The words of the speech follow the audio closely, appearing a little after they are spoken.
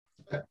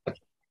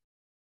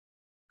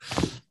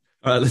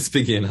All right, let's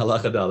begin.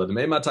 Halacha daled.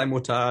 Me'matai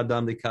mutar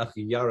adam likach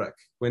yarak.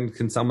 When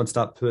can someone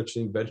start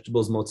purchasing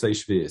vegetables motzei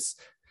shvius?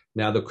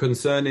 Now, the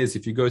concern is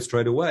if you go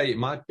straight away, it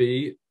might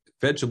be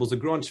vegetables are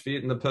grown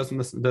shviut, and the person,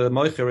 the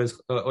moicher, is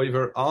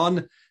over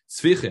on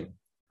tzvichim,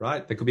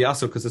 right? They could be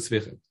also because of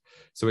tzvichim.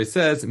 So it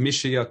says,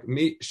 you have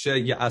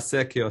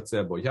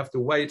to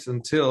wait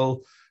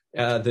until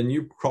the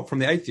new crop from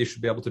the 8th year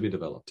should be able to be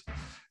developed.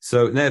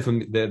 So now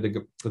from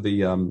the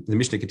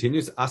Mishnah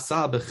continues,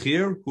 Asa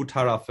bechir hu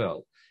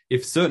tarafel.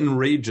 If certain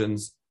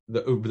regions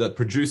that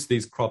produce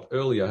these crop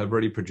earlier have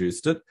already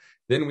produced it,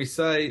 then we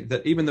say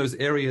that even those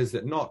areas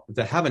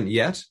that haven't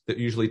yet, that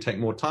usually take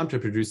more time to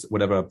produce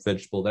whatever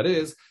vegetable that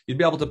is, you'd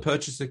be able to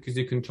purchase it because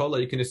you can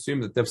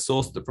assume that they've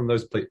sourced it from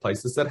those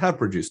places that have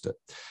produced it.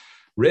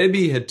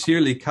 Rebbe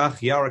hetir likach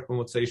yarak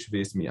b'motzei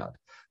shvius miyad.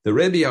 The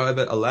Rebbe,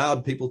 however,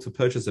 allowed people to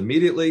purchase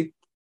immediately.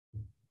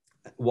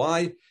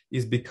 Why?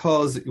 Is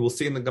because you will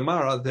see in the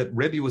Gemara that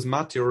Rebbe was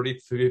matir already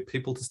for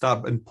people to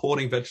start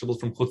importing vegetables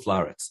from Chutz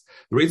La'aretz.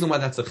 The reason why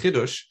that's a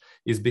chiddush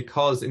is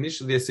because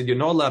initially they said you're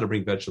not allowed to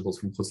bring vegetables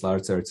from Chutz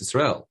La'aretz Eretz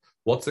Yisrael.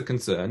 What's the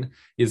concern?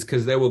 Is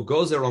because there will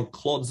gozer on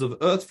clods of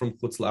earth from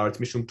Chutz La'aretz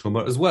Mishum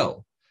Tumah as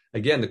well.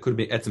 Again, there could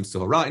be etzem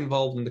suhara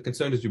involved, and the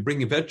concern is you're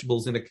bringing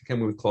vegetables in a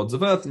kekema with clods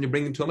of earth and you're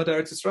bringing Tumah to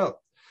Eretz Yisrael.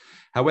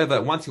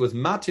 However, once he was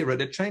matir,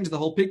 it changed the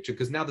whole picture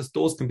because now the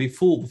stores can be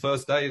full the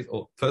first day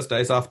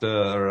after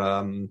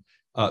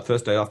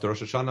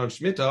Rosh Hashanah and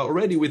Shemitah,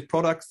 already with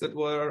products that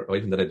were, or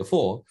even the day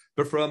before,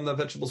 but from the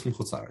vegetables from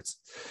Chutz La'aretz.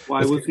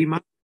 Why was he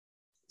matir?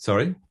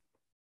 Sorry?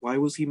 Why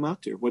was he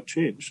matir? What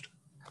changed?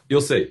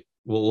 You'll see.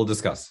 We'll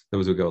discuss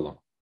as we go along.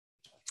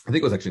 I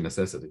think it was actually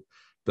necessity.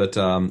 But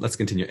let's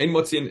continue. En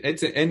motzin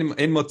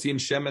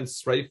shemen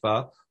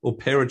sreifa or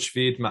perot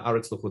shviit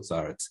ma'aretz l'chutz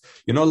la'aretz.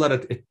 You're not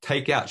allowed to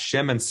take out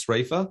shemen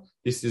sreifa.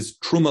 This is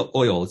truma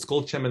oil. It's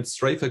called shemen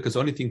sreifa because the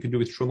only thing you can do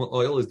with truma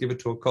oil is give it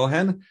to a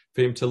kohen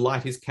for him to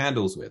light his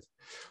candles with.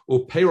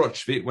 Or perot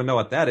shviit, we know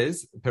what that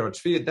is. Perot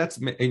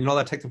shviit, you're not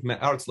allowed to take it from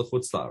ma'aretz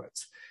l'chutz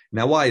la'aretz.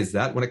 Now, why is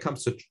that? When it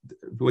comes to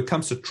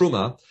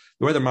truma,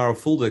 the way the Mara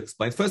Fulda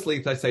explains, firstly,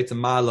 they say it's a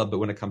mala, but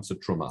when it comes to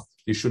truma,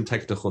 you shouldn't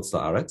take it to chutz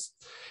la'aretz.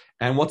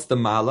 And what's the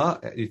mala?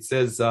 It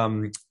says,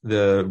 the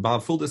Mara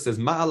Fulda says,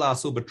 ma'ala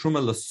asu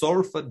b'truma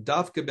l'sorfa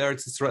davke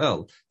b'Eretz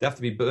Yisrael. They have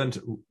to be burnt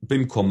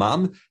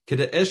bimkomam,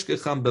 k'de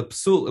eshkecham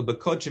b'psul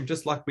b'kodshim,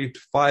 just like we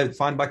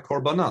find by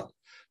korbanot.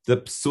 The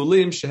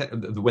psulim,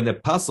 when they're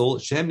pasul,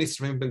 shehem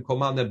nisrim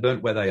bimkomam, they're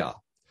burnt where they are.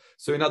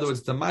 So in other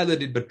words, the Ma'ila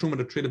did Betruma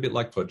to treat a bit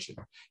like Kodshim.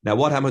 Now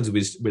what happens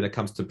when it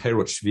comes to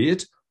Perot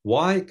Sheviit?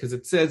 Why? Because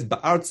it says,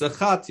 Ba'arz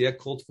Echat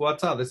called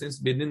Fuata. There seems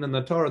to be in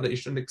the Torah that you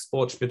shouldn't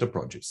export Shemitah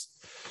produce.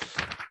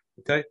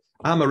 Okay?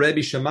 I'm a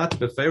Rebbe Shemat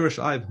Beferish,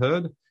 I've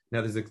heard. Now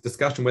there's a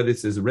discussion whether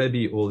this is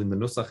Rebbe or in the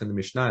Nusach and the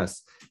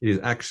Mishnayos. It is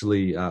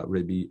actually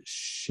Rebbe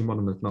Shimon,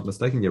 I'm not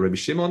mistaken. Yeah, Rebbe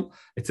Shimon.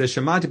 It says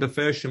Shemati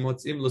Beferish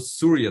Shemotzim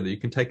L'Suria, that you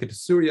can take it to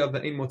Syria,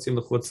 Ve'in Motzim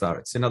L'Chutz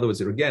La'aretz. In other words,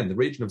 again, the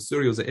region of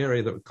Syria was an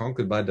area that was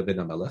conquered by David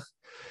HaMelech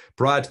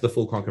prior to the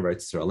full conquer of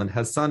Eretz Yisrael, and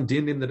has some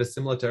dinim that are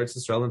similar to Eretz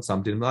Yisrael and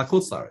some dinim like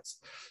Chutz La'aretz.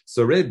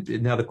 So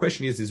now the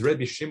question is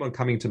Rebbe Shimon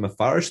coming to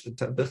Mefarish,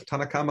 the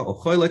Tanakama, or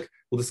Choylek?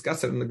 We'll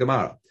discuss it in the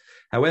Gemara.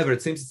 However,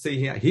 it seems to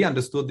see he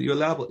understood that you're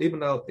allowed,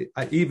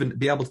 even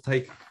be able to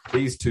take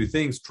these two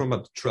things,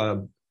 Truma,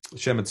 Shemet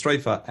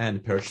Streifa,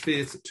 and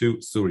Perishvis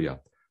to Syria.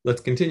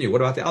 Let's continue.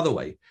 What about the other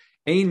way?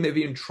 Ein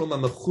mevi'in truma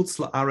mechutz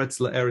la'aretz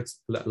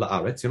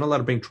la'aretz. You're not allowed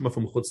to bring truma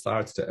from chutz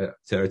la'aretz to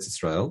Eretz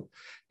Yisrael.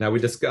 Now we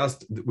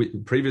discussed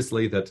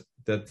previously that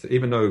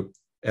even though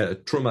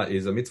truma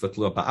is a mitzvah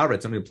t'luah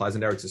ba'aretz, only applies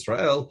in Eretz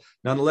Yisrael.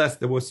 Nonetheless,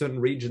 there were certain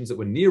regions that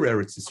were near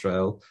Eretz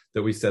Yisrael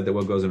that we said there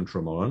were goes in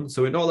truma on.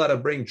 So we're not allowed to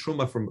bring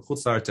truma from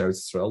chutz la'aretz to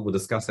Eretz Yisrael. We'll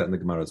discuss that in the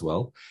Gemara as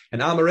well.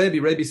 And Amar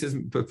Rebbe says,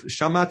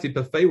 Shamati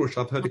befeirush,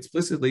 I've heard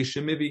explicitly,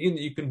 shemivi'in,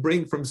 that you can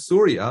bring from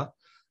Syria.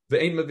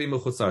 But not from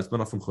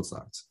Chutz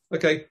La'aretz.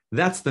 Okay,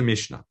 that's the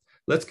Mishnah.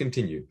 Let's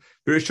continue.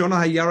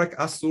 Birishona hayarak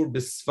asur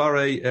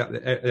b'svarei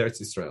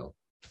Eretz Yisrael.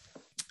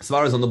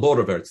 Svar is on the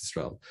border of Eretz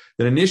Yisrael.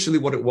 Then initially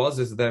what it was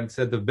is they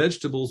said the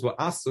vegetables were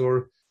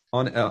asur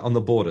on the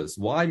borders.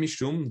 Why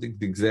mishum? The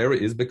gzera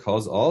is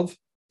because of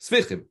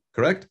svichim.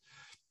 Correct?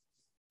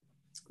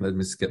 Let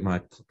me just get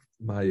my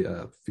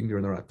finger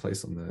in the right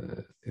place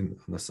on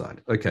the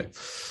side. Okay.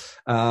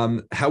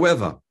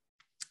 However.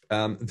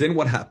 Then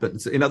what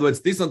happens? In other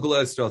words, these are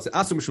Gula Yisrael.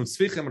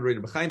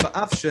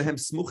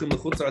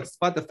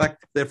 Despite the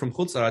fact they're from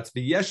Chutz La'aretz,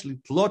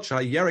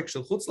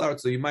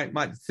 so you might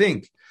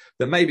think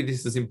that maybe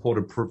this is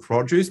imported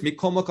produce.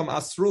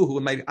 Who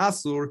made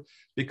asur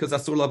because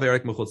asur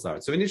laverek mechutz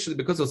la'aretz. So initially,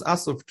 because it was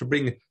asur to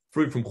bring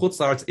fruit from Chutz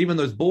La'aretz, even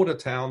those border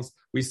towns,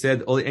 we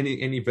said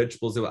any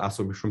vegetables that were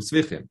asur from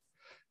Svichim.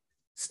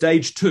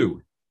 Stage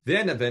 2.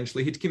 Then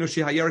eventually, hitkinu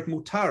shehayerik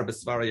mutar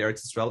b'svara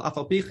Eretz Yisrael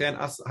afal pichen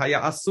haya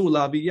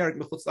asula b'yerik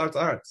mechutz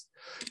la'aretz.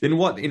 Then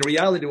what? In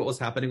reality, what was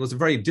happening was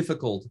very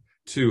difficult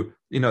to,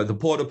 the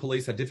border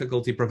police had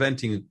difficulty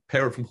preventing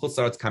parrot from chutz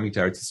la'aretz coming to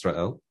Eretz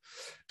Yisrael,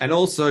 and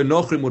also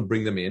Nochrim would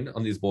bring them in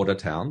on these border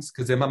towns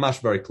because they're mamash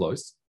very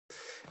close.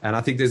 And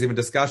I think there's even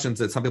discussions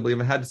that some people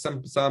even had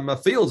some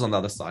fields on the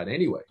other side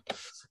anyway.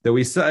 That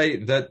we say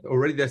that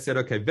already they said,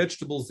 okay,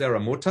 vegetables, they're a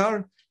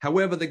mutar.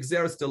 However, the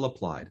gzera still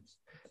applied.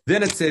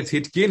 Then it says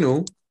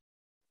hitkinu,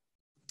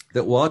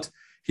 that what?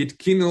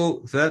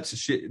 Hitkinu, that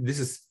this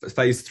is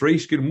phase 3.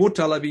 Shkir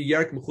mutar lavi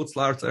yerek mechutz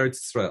la'aretz Eretz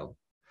Yisrael.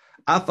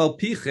 Afal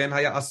pichen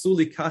haya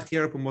asuli kach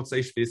yerek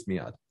u'motzei shvis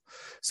miyad.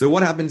 So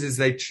what happens is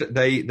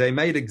they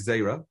made a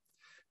gzera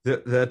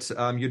that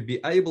you'd be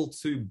able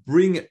to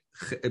bring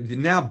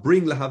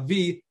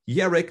lahavi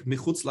yerek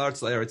michutz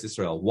la'aretz Eretz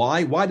Yisrael.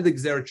 Why? Why did the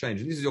gzera change?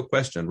 And this is your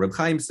question. Reb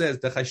Chaim says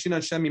the chashin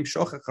Hashem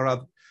imshoch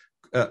acharav.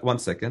 1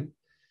 second.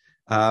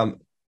 No,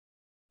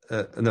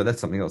 that's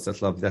something else.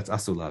 That's love. That's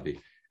asulavi.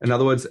 In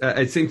other words,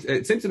 it seems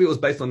to be it was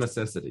based on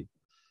necessity.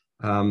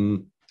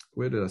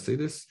 Where did I see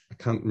this? I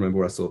can't remember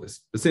where I saw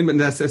this. It seemed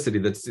necessity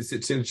that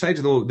it's in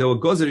change. There were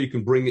gozer you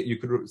can bring it. You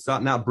could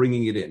start now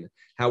bringing it in.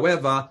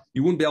 However,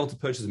 you wouldn't be able to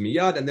purchase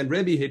miyad. And then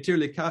Rebbe hetir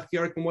lekach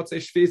yerek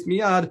motzei shvis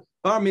miyad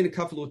bar min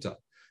kafluta.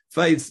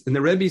 Fades, and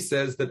the Rebbe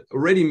says that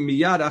already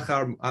miyad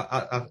achar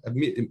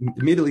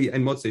immediately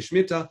in motzei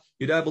shmita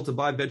you'd be able to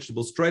buy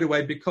vegetables straight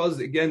away because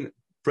again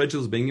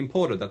vegetables being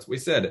imported. That's what we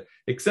said,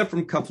 except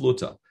from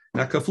kafluta.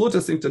 Now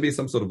kafluta seemed to be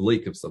some sort of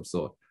leak of some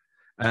sort.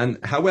 And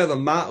however,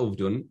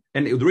 ma'uvdun,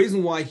 and the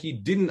reason why he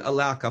didn't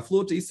allow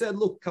kafluta, he said,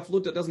 look,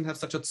 kafluta doesn't have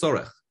such a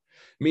tzorech.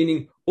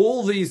 Meaning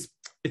all these,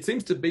 it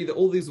seems to be that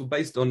all these were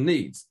based on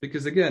needs,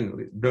 because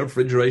again,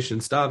 refrigeration,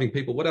 starving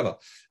people, whatever.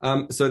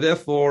 So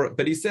therefore,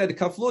 but he said,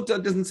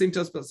 kafluta doesn't seem to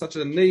have such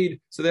a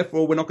need, so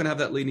therefore we're not going to have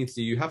that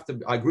leniency. You have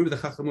to, I agree with the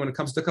Chacham when it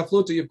comes to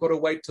kafluta, you've got to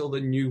wait till the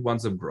new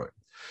ones have grown.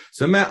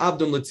 So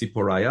ma'avdun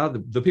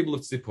l'tziporaya, the people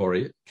of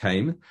Tzipori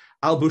came,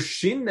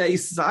 al-bushinei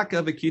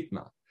saka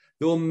v'kitna.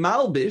 They were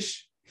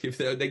malbish, if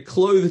they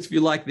clothed, if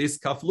you like, this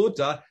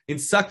kafluta in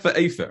sakva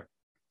efer,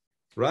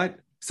 right?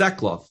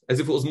 Sackcloth, as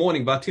if it was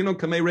morning. Batino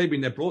kamei Rebbe,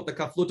 and they brought the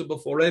kafluta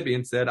before Rebbe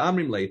and said,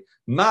 Amrimle,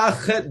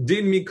 ma'chet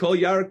din mikol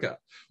yarka.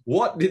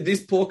 What did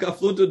this poor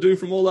kafluta do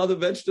from all other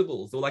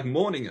vegetables? They were like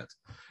mourning it.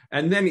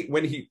 And then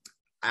when he,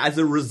 as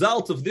a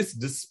result of this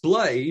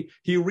display,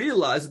 he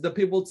realized that the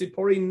people of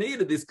Tzipori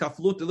needed this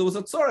kafluta. There was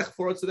a tzorech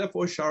for it, so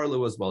therefore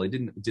Sharlu as well. He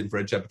didn't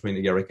differentiate between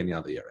the yerek and the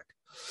other yerek.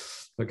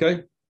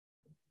 Okay?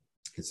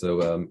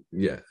 So,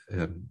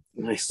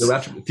 nice.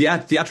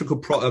 Theatrical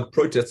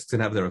protests can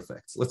have their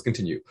effects. Let's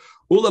continue.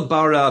 Ula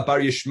bar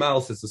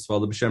Yishmael says as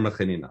follows, B'Shem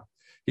Rechanina.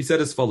 He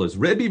said as follows,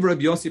 Rebbe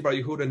Yossi bar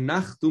Yehuda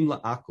nachdum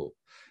la'ako.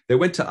 They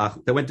went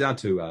down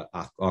to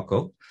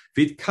Akko.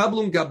 V'it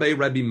kablum gabei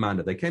Rabbi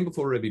Mana. They came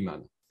before Rabbi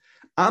Mana.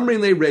 Amrin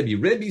le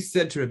Rebbe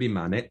said to Rabbi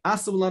Mana,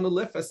 Asav lana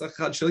lefes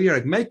achad shel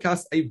yerek, make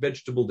us a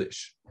vegetable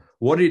dish.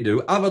 What did he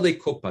do? Avale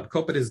kopad.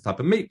 Kopad is a type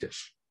of meat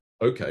dish.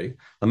 Okay.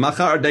 The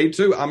machar day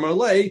 2,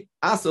 Amarle,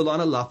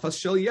 asalana lafas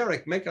shel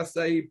yerek, make us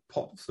a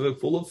pot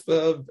full of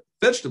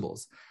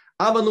vegetables.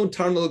 Avanun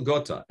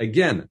tarnagota.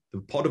 Again,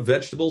 the pot of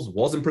vegetables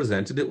wasn't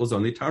presented, it was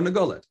only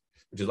tarnagolet,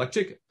 which is like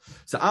chicken.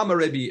 So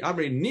Amarebi,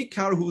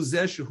 nikar hu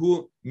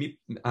zeshu mi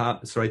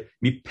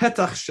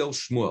petach shel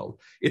Shmuel.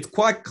 It's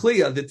quite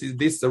clear that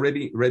this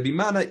Rebbe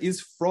Mana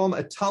is from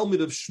a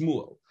Talmud of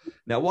Shmuel.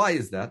 Now, why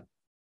is that?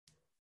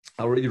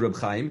 Already Reb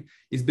Chaim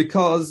is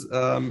because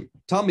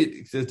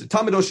Talmud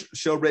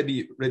shel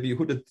Rebbe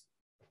Yehuda.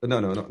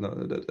 No.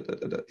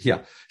 Here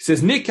it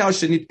says Nikar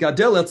shenit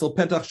gadel etzel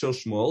petach shel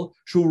Shmuel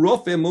shu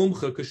rofe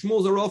mumcha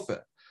k'Shmuel's a rofe.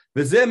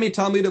 V'zeh mi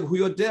Talmud of hu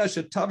yodeh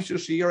shetav shel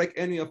sheyerek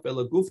eni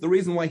afel aguf. The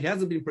reason why he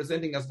hasn't been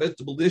presenting us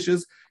vegetable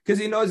dishes because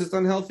he knows it's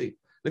unhealthy.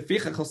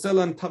 Leficha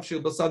choselan tav shel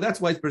basar. That's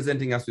why he's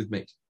presenting us with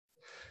meat.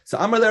 So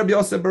Amar Rabbi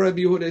Yosef bar Rabbi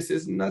Yehuda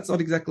says that's not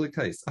exactly the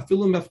case.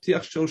 Afilu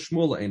maftiach shel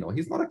Shmuel eno.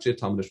 He's not actually a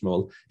Talmud of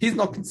Shmuel. He's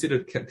not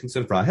considered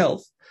for our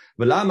health.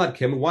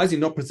 Why is he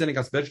not presenting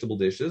us vegetable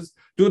dishes?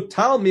 Do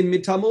Talmud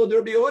mit Talmud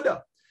Rabbi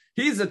Yehuda.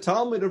 He's a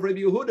Talmud of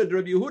Rabbi Yehuda.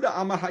 Rabbi Yehuda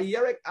Amar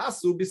hayerek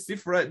asu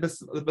b'sifrei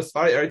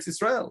Eretz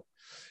Yisrael.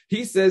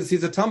 He says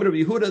he's a Talmud of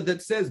Yehuda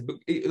that says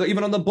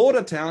even on the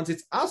border towns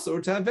it's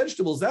asur to have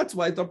vegetables. That's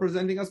why he's not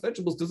presenting us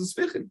vegetables to the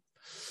sfichim.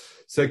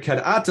 So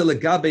kad'ata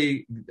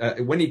legabe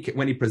when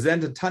he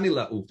presented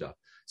tanila uvda.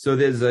 So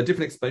there's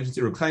different explanations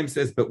here. Reb Chaim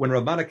says, but when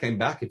Rabbana came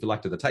back, if you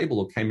like, to the table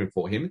or came in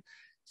for him,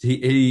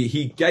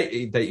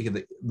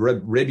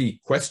 Rebbe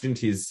questioned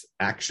his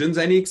actions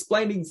and he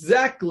explained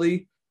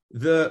exactly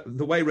the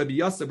way Rabbi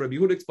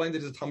Yehuda explained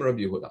it as a Talmud of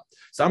Yehuda.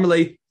 So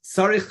Amarle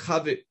tzarech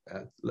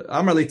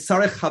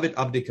havit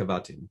abdi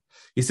kavatin.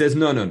 He says,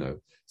 no.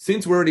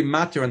 Since we're already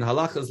matir and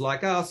halachas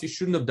like us, you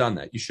shouldn't have done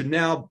that. You should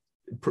now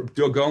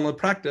go on the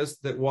practice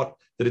that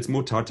it's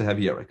mutar to have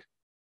yerek.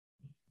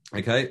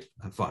 Okay,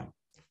 fine.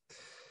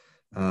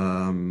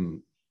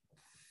 Fine.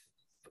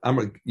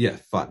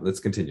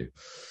 Let's continue.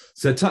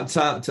 So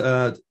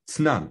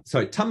taman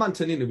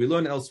tanina we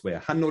learn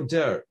elsewhere.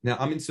 Hanoder. Now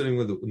I'm inserting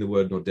the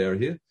word noder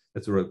here.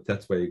 That's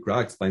where Gra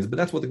explains it, but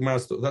that's what the Gemara.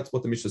 That's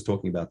what the Mishnah is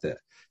talking about there.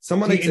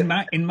 In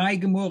my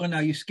Gemara now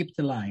you skipped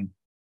the line.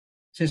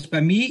 It says by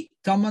me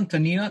taman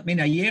tanina min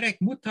yerek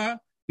mutar.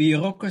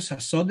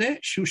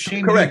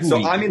 Correct.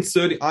 So I'm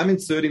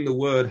inserting the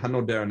word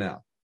hanoder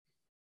now.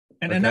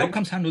 And now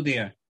comes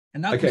Hanoder.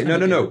 Okay,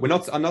 no.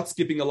 I'm not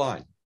skipping a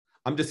line.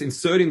 I'm just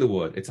inserting the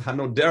word. It's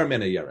Hanoder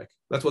Mena Yerek.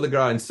 That's what the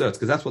Gemara inserts,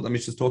 because that's what the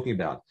Mishnah is talking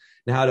about.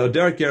 Now,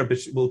 Hanoder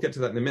Yerek, we'll get to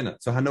that in a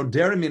minute. So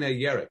Hanoder Mena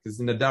Yerek is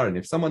Nadarin.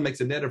 If someone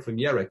makes a neder from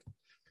Yerek,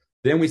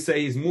 then we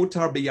say he's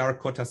Mutar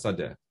B'Yarkot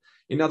HaSadeh.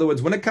 In other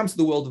words, when it comes to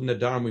the world of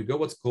Nadarim,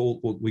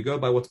 we go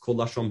by what's called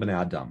Lashon B'nei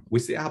Adam. We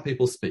see how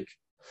people speak.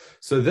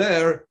 So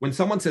there, when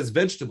someone says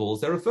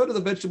vegetables, they refer to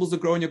the vegetables that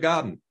grow in your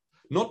garden,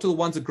 not to the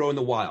ones that grow in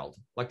the wild,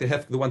 like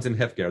the ones in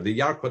Hefker, the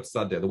Yarkot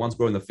Sadeh, the ones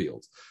grow in the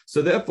fields.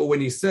 So therefore, when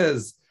he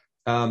says,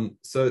 it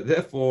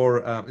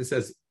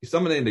says, if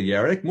someone in the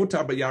Yerek,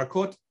 Mutar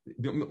B'Yarkot,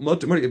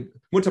 Mutar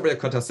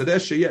B'Yarkot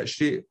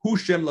HaSadeh, Hu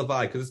Shem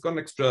Levai, because it's got an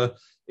extra,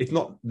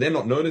 they're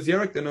not known as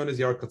Yerek, they're known as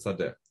Yarkot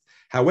Sadeh.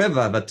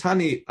 However,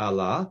 Vatani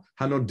Allah,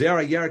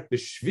 Hanodera Yerek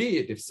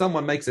B'Shvi'it, if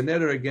someone makes a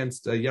neder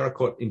against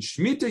Yerakot in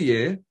Shemitah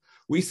year,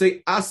 we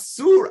say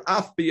Asur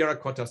Af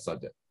B'Yerakot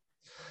HaSadeh.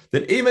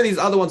 Then even these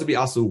other ones will be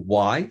Asur.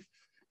 Why?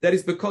 That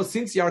is because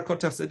since Yerakot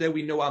HaSadeh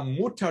we know are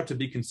mutar to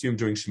be consumed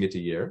during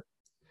Shemitah year,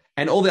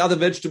 and all the other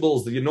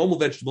vegetables, the normal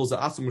vegetables,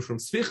 are Asur from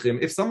Sfichim,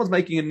 if someone's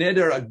making a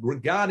neder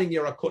regarding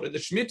Yerakot in the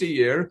Shemitah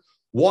year,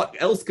 what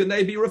else can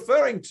they be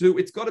referring to?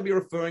 It's got to be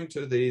referring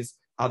to these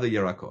other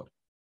Yerakot.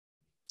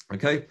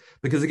 Okay,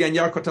 because again,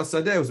 Yarkot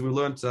HaSadeh, as we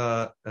learned,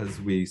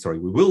 we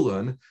will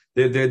learn,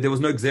 there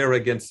was no gzera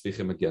against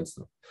Sfichim against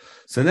them.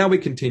 So now we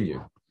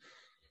continue.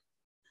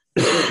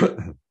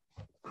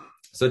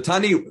 So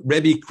Tani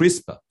Rebbe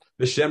Crispa,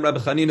 V'Shem Rabbi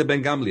Chanina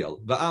ben Gamliel,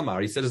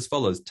 V'Amar, he said as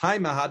follows: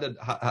 Taima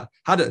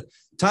hada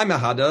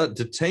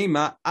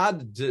detema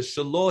ad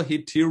shelo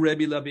hitir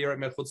Rebbe Lavir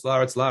mechutz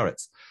laaretz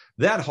laaretz.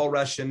 That whole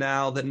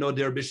rationale that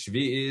Noder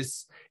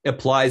B'Shvi'is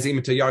applies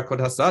even to Yarkot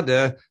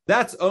HaSadeh,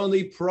 that's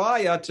only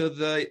prior to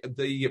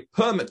the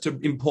permit to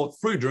import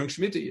fruit during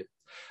Shemitah year.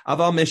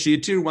 Aval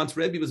Meshitir, once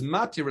Rebbe was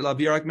matir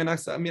Lavirak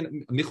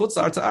michutz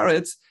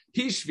laaretz,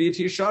 he Sheviit,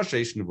 he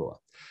shashesh nevuah.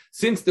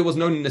 Since there was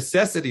no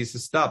necessities to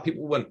start,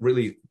 people weren't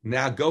really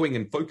now going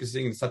and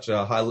focusing on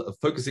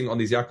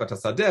these Yarkot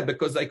HaSadeh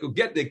because they could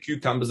get their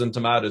cucumbers and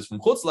tomatoes from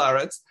chutz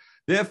laaretz.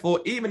 Therefore,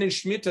 even in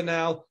Shemitah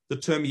now, the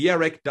term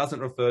Yerek doesn't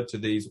refer to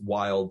these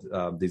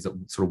these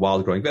sort of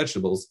wild growing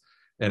vegetables,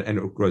 and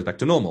it grows back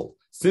to normal.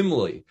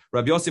 Similarly,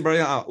 Rabbi Yossi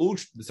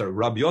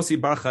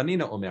Bar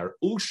Chanina Omer,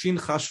 Ulshin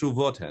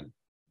Chashuvothen.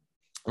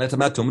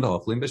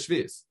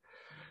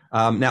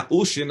 Now,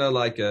 Ulshin are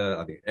like,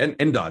 I think,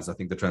 endives, I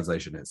think the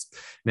translation is.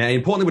 Now,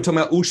 importantly, we're talking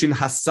about Ulshin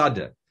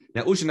Hasadeh.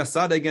 Now, Ulshin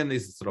Hasadeh, again,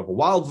 is sort of a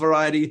wild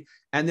variety,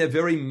 and they're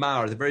very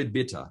mar, they're very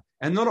bitter,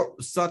 and they're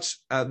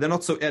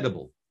not so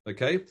edible.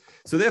 Okay,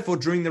 so therefore,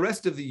 during the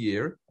rest of the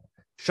year,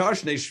 Shar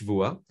Shnei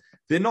Shvua,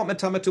 they're not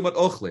metamatumat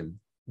ochlim.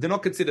 They're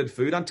not considered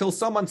food until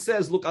someone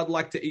says, "Look, I'd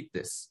like to eat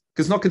this,"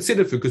 because it's not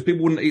considered food because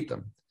people wouldn't eat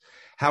them.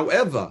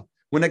 However,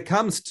 when it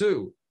comes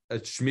to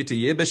Shemitah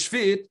year,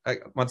 b'Shvi'it,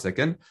 one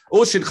second,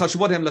 but during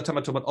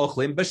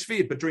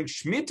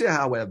Shemitah,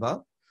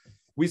 however,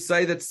 we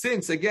say that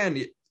since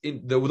again,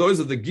 those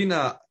of the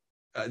Gina.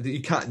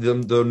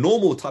 The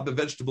normal type of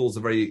vegetables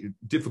are very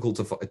difficult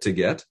to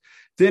get.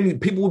 Then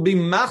people would be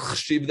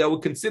machshiv. They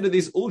would consider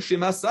these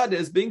ulshim hasadeh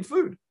as being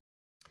food.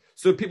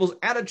 So people's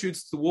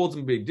attitudes towards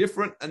them being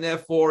different, and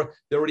therefore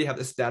they already have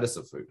the status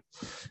of food.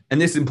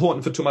 And this is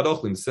important for tumah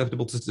dochlim,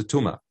 susceptible to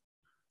tumah.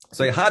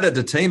 So hada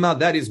detema,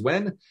 that is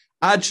when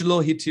ad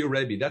shelo hitir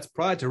Rebbe. That's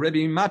prior to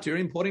Rebbe matir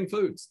importing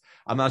foods.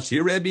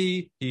 Amashir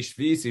Rebbe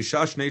hishvis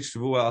hishash neit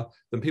shvua.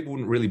 Then people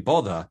wouldn't really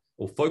bother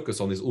or focus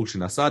on this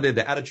ulshin hasadeh.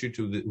 The attitude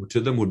to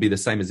them would be the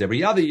same as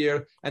every other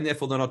year, and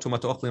therefore they're not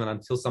tumat ochlim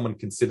until someone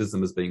considers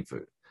them as being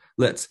food.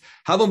 Let's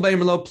havon beim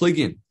lo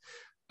pligin.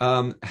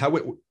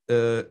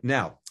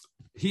 Now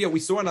here we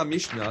saw in our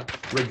Mishnah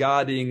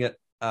regarding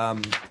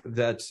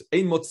that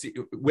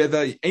whether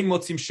ein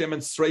motzim shemen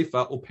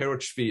sreifa or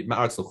perot shvi'it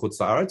ma'aretz l'chutz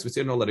la'aretz. We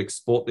said not allowed to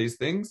export these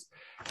things.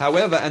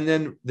 However,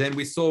 and then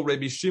we saw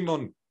Rabbi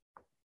Shimon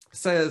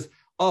says,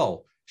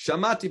 "Oh,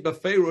 Shamati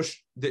b'feirush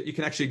that you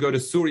can actually go to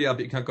Syria,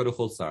 but you can't go to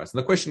chutz la'aretz." And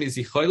the question is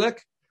he choilek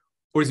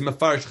or is he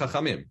mefarish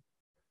chachamim?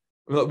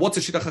 What's a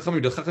shita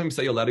chachamim? Do chachamim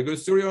say you're allowed to go to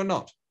Syria or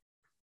not?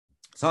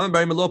 Some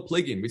very malo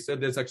pligin. We said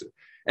there's actually.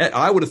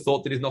 I would have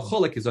thought that he's not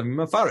cholek, he's only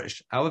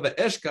mefarish. However,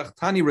 eshkach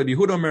tani Rabbi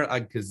Huda Omer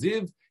ad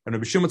Kaziv, and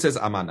Rabbi Shimon says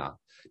amana.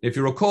 If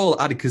you recall,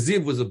 ad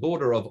Kaziv was the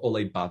border of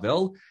Olei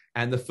Bavel,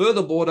 and the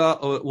further border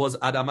was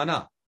ad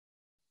Amana.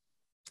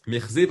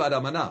 Michziv ad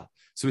Amana.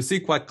 So we see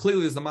quite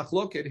clearly there's a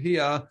machloket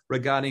here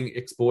regarding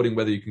exporting,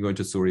 whether you can go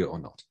into Syria or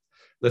not.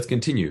 Let's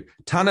continue.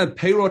 Tana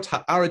peirot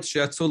haaretz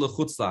she'atzu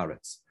l'chutz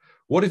la'aretz.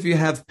 What if you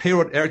have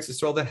peirot Eretz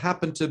Yisrael that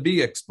happen to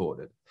be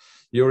exported?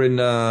 You're in,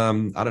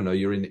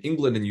 you're in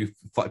England and you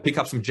pick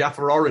up some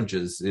Jaffa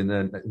oranges.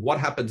 What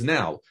happens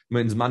now?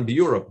 When Zman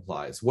Biura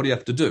applies, what do you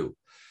have to do?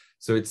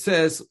 So it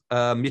says,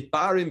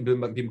 mitbarim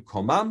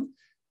b'mkomam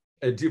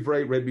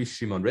divrei Rabbi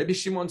Shimon. Rabbi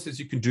Shimon says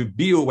you can do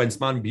biur when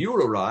Zman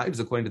Biura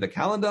arrives, according to the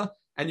calendar,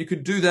 and you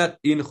could do that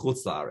in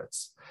chutz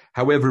la'aretz.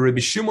 However,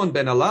 Rabbi Shimon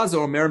ben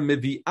Elazar Omer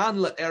mevi'an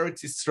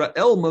la'eretz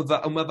Yisrael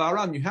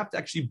mavaram. You have to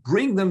actually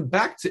bring them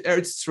back to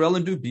Eretz Yisrael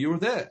and do biur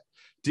there.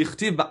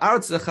 Dichtiv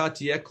ba'artzecha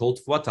tiyeh kol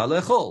tfuata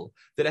lechol.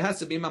 That it has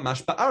to be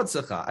mamash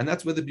ba'artzecha, and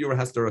that's where the biur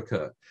has to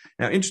occur.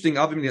 Now, interesting.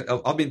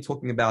 I've been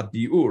talking about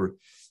biur.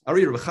 I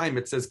read Reb Chaim.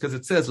 It says because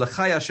it says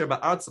lechaya asher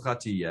ba'artzecha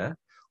tiyeh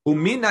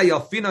umina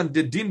yalfinan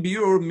dedin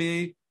biur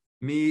mi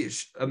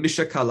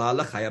mishakala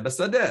lechaya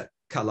basadeh.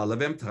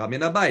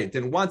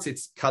 Then once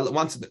it's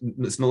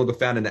no longer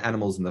found in the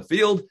animals in the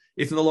field,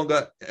 it's no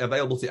longer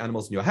available to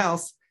animals in your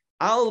house.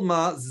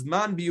 Alma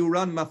zman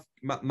biuran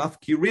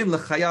mafkirin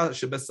lechaya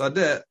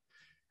shebesadeh.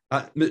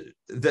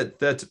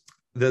 That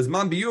the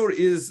zman biur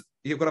is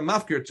you've got a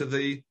mafkir to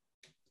the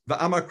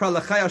va'amar kra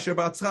lechaya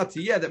shebatzrat.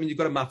 Yeah, that means you've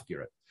got to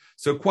mafkir it.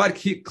 So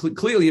quite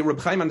clearly,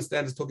 Reb Chaim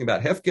understands is talking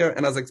about hefker.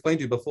 And as I explained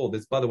to you before,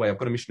 this, by the way, I've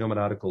got a Mishnah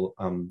article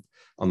on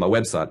my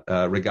website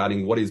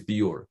regarding what is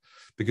biur.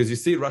 Because you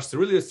see, Rosh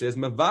Hashanah says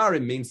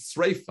Mavarim means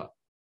sreifa.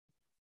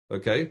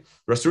 Okay,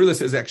 Rosh Hashanah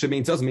says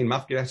it doesn't mean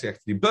mafkir,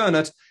 actually burn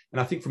it. And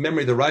I think from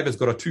memory, the Raiva's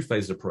got a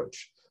two-phased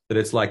approach. That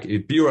it's like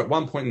biur at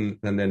one point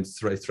and then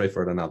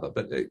sreifa at another.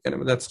 But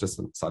that's just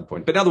a side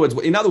point. But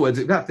in other words,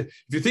 if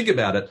you think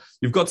about it,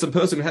 you've got some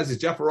person who has his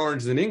Jaffa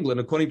oranges in England,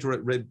 according to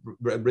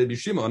Rabbi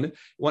Shimon,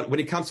 when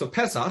he comes for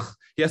Pesach,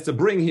 he has to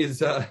bring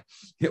his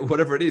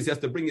whatever it is, he has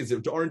to bring his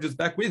oranges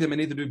back with him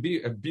and either do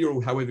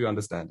biur, however you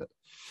understand it.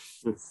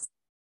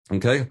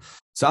 Okay,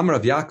 so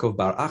Rav Yaakov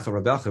Bar Acha,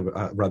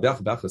 Rav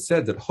Yaakov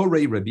said that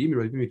Horei Rabbi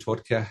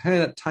taught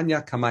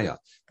Tanya Kamaya,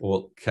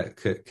 or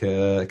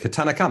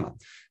Ketana Kama,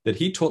 that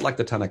he taught like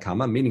the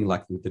Tanakama, meaning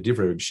like with the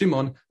Divrei Reb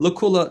Shimon,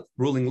 Lakula,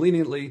 ruling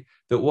leniently,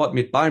 that what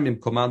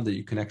mitbarimim command that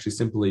you can actually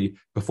simply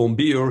perform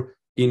biur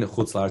in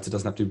Chutz La'aretz, it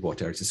doesn't have to be brought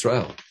to Eretz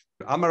Yisrael.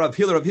 Amar Rav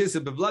Hillel of his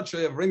bevlad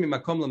shoyav rimi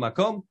makom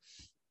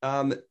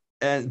lemakom.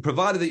 And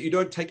provided that you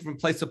don't take it from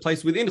place to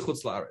place within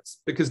Chutz La'aretz,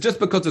 because just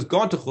because it's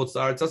gone to Chutz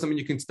La'aretz doesn't mean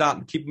you can start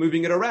and keep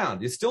moving it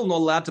around. You're still not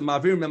allowed to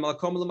ma'avir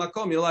makom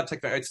lemakom. You're allowed to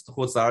take it to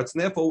Chutz La'aretz,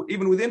 and therefore,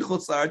 even within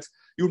Chutz La'aretz,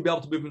 you wouldn't be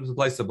able to move it from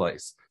place to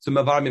place. So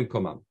mavarim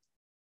komam.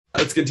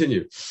 Let's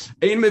continue.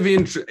 Ein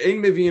mevim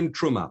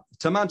truma.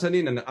 Taman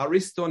tanin and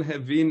Ariston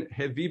hevi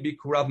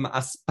bikurav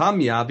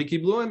ma'aspamia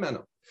v'kiblu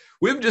emenu.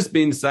 We've just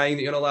been saying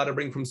that you're not allowed to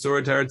bring from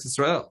Surah to Eretz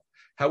Yisrael.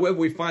 However,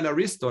 we find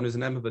Ariston is the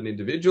name of an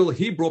individual.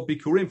 He brought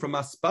bikurim from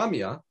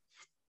Aspamia.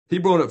 He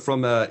brought it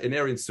from an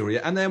area in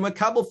Syria, and they were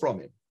kabel from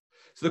him.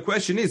 So the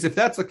question is, if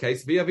that's the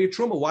case, via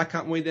truma, why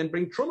can't we then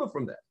bring truma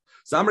from there?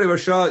 So Amri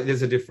Rasha,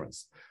 there's a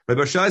difference.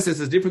 Rabbi Rasha says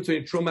there's a difference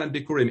between truma and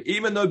bikurim,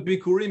 even though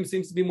bikurim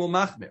seems to be more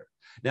machmir.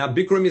 Now,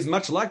 bikurim is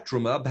much like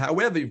truma.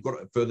 However, you've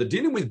got further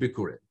dealing with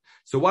bikurim.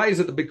 So why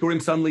is it that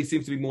bikurim suddenly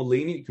seems to be more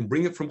lenient? You can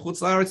bring it from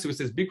Chutz La'aretz. So it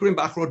says bikurim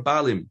b'achrot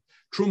ba'alim.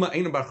 Truma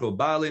ain't b'achrot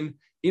ba'alim.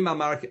 And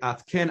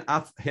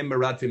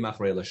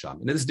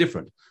it is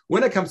different.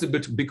 When it comes to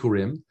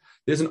bikurim,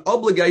 there's an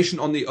obligation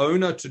on the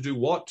owner to do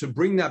what? To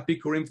bring that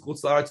bikurim from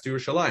Chutz La'aretz to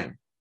Yerushalayim.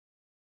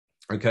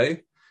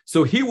 Okay?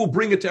 So he will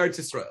bring it to Eretz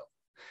Yisrael.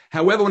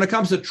 However, when it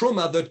comes to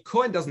truma, the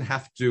kohen doesn't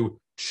have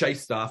to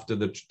chase after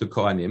the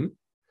kohanim.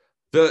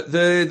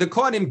 The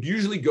kohanim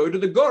usually go to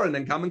the gor and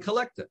then come and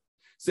collect it.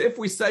 So if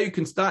we say you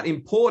can start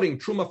importing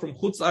truma from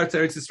Chutz La'aretz to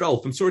Eretz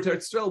Yisrael, from Surah to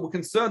Eretz Yisrael, we're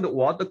concerned that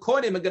what? The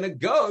kohanim are going to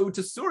go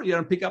to Syria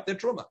and pick up their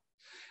truma.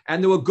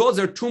 And there were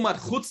gozer trumat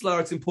Chutz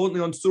La'aretz,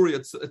 importantly on Syria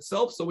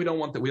itself, so we don't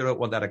want that. We don't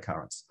want that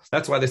occurrence.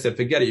 That's why they said,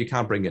 forget it, you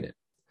can't bring it in.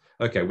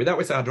 Okay, with that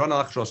we say hadron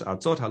alach shlosh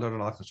artzot, hadron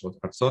alach shlosh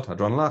artzot,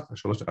 hadron alach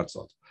shlosh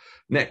artzot.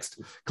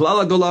 Next,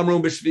 klal hagolam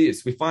rum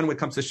b'shvius. We find when it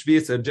comes to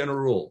shvius a general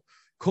rule.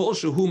 Kol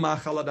shehu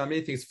machal adami,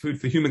 things food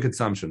for human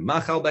consumption.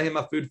 Machal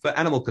behema, food for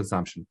animal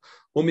consumption.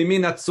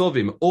 Umimin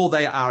atzovim, all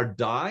they are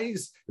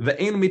dyes.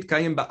 Ve'en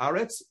mitkayim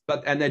ba'aretz,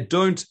 and they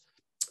don't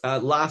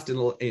last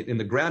in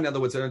the ground. In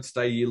other words, they don't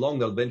stay year long.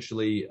 They'll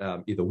eventually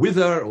either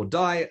wither or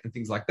die and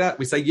things like that.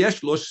 We say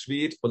yesh lo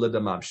shviit or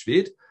ledamav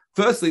shviit.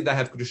 Firstly, they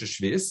have kedusha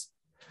shvius,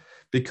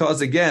 because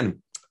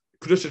again,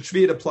 kedusha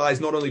shviit applies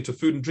not only to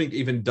food and drink,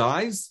 even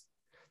dyes.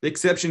 The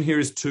exception here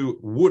is to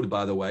wood,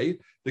 by the way,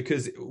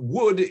 because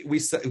wood, we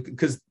say,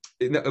 because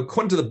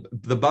according to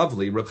the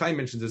Bavli, Reb Chaim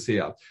mentions this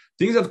here,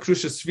 things of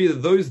kedusha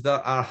shviut, those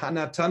that are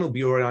hanatanu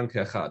bi'oran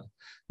kechad,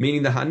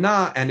 meaning the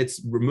hana and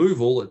its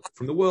removal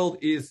from the world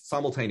is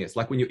simultaneous.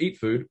 Like when you eat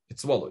food,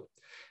 it's swallowed.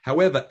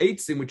 However,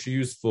 eitzim, which you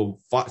use for,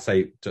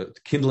 say,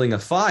 kindling a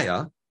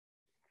fire,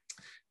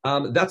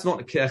 that's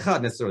not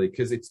ke'echad necessarily,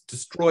 because it's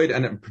destroyed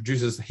and it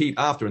produces heat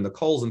after in the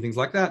coals and things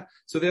like that.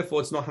 So therefore,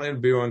 it's not hanan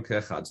bi'oran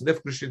ke'echad. So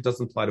therefore, it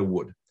doesn't apply to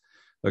wood.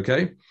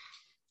 Okay,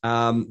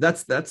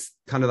 that's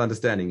kind of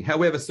understanding.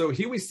 However, so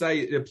here we say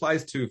it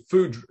applies to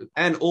food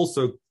and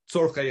also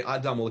tzorchei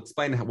adam. We'll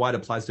explain why it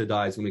applies to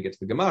dyes when we get to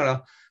the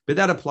Gemara, but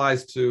that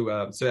applies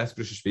to so that's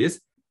kedusha shvius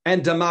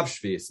and damav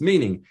shvius.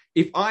 Meaning,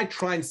 if I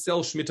try and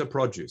sell shmita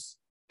produce,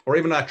 or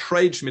even I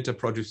trade shmita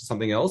produce for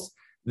something else,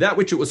 that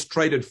which it was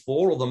traded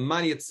for, or the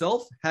money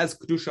itself, has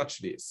kedushat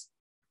shvius.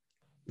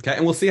 Okay,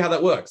 and we'll see how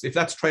that works. If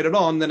that's traded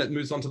on, then it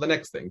moves on to the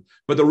next thing.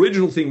 But the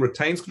original thing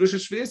retains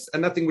kedushat shvius,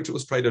 and that thing which it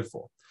was traded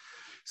for.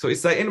 So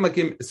it's say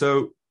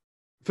so.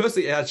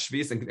 Firstly, it has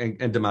shvius and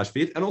damav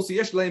shvius, and also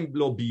yesh leim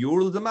lo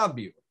biur damav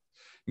biur.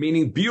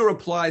 meaning biur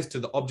applies to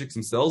the objects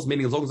themselves,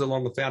 meaning as long as they're no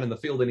longer found in the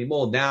field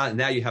anymore,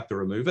 now you have to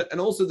remove it. And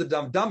also the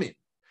damdamim,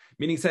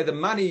 meaning say the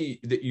money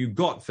that you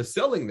got for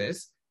selling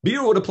this,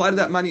 biur would apply to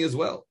that money as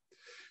well.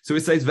 So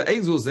it says,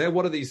 Ve'ezul zeh,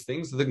 what are these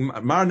things? The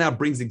Gemara now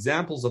brings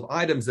examples of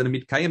items that are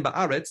mitkayim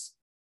ba'aretz,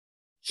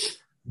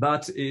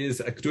 but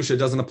is kedusha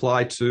doesn't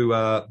apply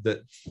to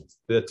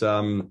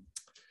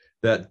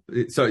but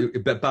you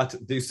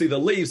see the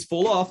leaves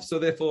fall off, so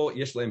therefore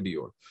yesh lehem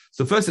biur.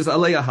 So first is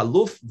aleya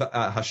haluf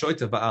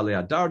hashoita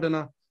va'aleya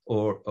dardana,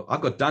 or I've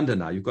got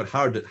dandana. You've got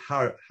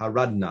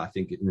haradna, I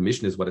think in the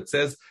Mishnah is what it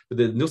says. But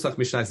the Nusach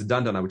Mishnah is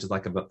dandana, which is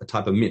like a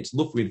type of mint.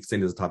 Luf we've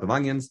seen as a type of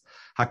onions.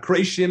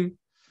 Hakreshim.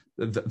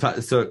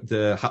 So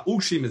the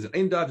ha'ushim is an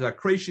endav.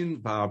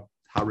 Hakreshim.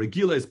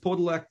 Haragila is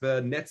podolak,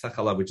 the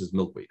netzachalav, which is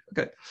milkweed.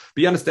 Okay, but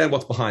you understand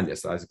what's behind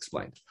this, as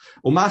explained.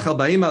 Umachal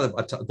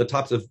ba'ima, the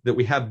types of that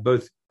we have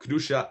both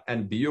kedusha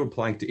and biur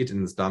applying to it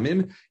in this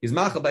damim is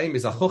machal ba'im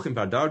is achochim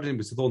v'ardardim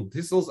with thorn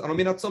thistles. And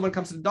when it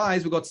comes to the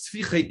dyes, we've got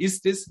sfiche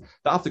istis,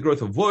 the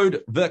aftergrowth of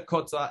woad,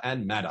 v'kotza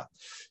and madder.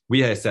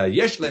 We say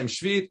yesh lehem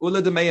shviit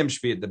ula demeim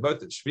shviit.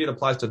 Both shviit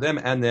applies to them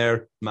and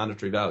their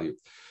mandatory value.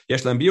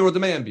 Yesh lehem biur or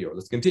demeim biur.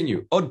 Let's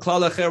continue. Od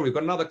klal acher. We've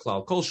got another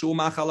klal. Kol shu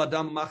machal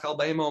adam machal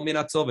ba'ima or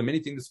minatzov. And many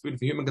things food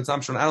for human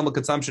consumption, animal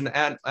consumption,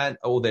 and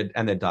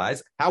their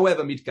dyes.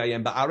 However,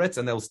 mitkayem ba'aretz,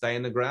 and they'll stay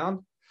in the ground.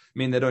 I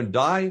mean, they don't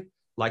die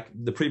like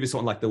the previous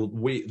one. Like the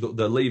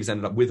leaves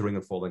ended up withering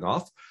and falling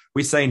off.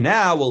 We say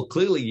now, well,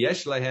 clearly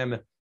yesh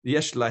lehem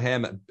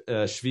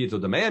shviit or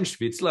demeim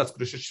shviit. So let's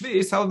kedusha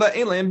shviit. However,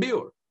 ein lehem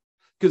biur.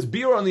 Because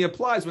biur only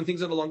applies when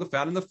things are no longer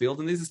found in the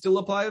field, and these are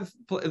still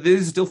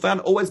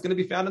found, always going to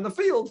be found in the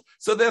field.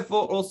 So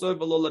therefore, also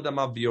v'lo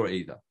ladamav biur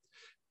either.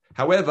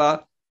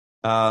 However,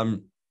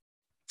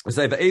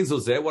 say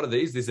ve'ezul, what are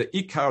these? These are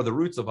ikar, the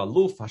roots of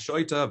aluf,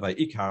 hashoita,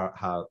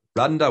 ve'ikar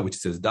haranda, which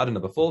says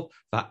dadana before.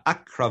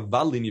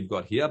 Ve'akravalin you've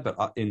got here,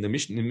 but in the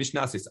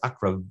Mishnah it's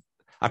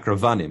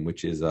akravanim,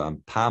 which is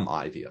palm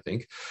ivy, I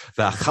think.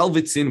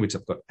 Ve'chalvitzin, which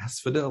I've got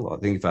asphodel, I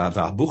think.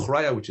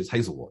 Ve'buchraya, which is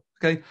hazelwood.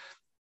 Okay.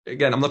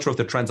 Again, I'm not sure if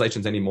the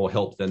translations any more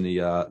help than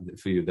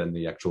for you than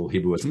the actual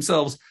Hebrew words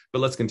themselves, but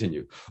let's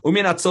continue.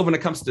 Umin atzov, when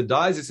it comes to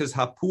dyes, it says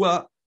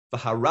hapua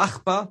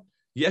v'harachba.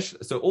 Yes,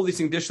 so all these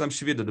things, deshlam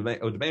shviit or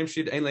demeim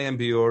shviit, ein lehem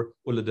biur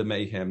or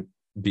ledemeihem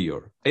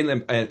biur,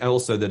 and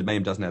also the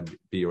demeim doesn't have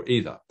biur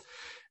either,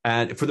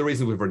 and for the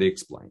reason we've already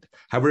explained.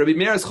 However, Rabbi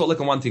Meir is cholek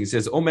on one thing. He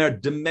says, Omer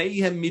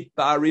demeihem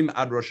mitbarim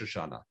ad Rosh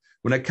Hashanah.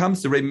 When it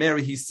comes to Rabbi Meir,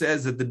 he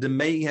says that the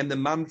demeihem, the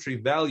monetary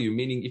value,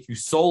 meaning if you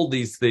sold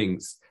these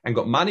things and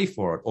got money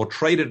for it, or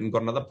traded and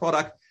got another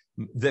product,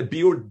 the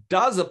biur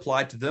does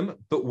apply to them.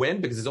 But when?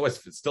 Because it's always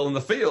still in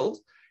the field,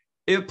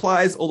 it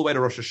applies all the way to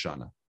Rosh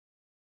Hashanah.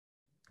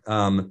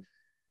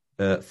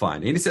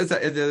 Fine. And he says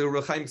that the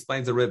Rechaim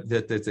explains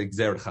that it's a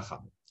Gzeret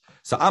Chacham.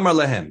 So Amar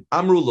Lehem,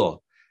 Amru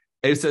Lo.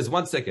 It says,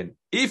 one second.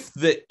 If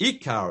the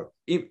Ikar,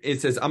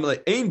 it says, Amar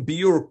Lehem,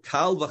 biur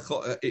kal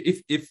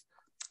if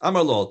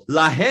Amar Lo,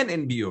 Lahen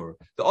in biur,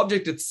 the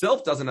object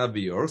itself doesn't have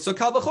biur, so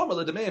kal v'chomer,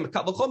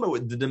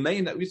 the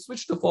domain that we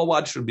switched to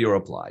forward should biur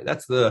apply.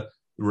 That's the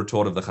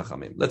retort of the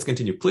Chachamim. Let's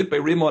continue. Klipe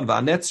rimon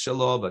v'anetz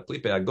shelo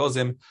v'klipe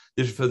agozim.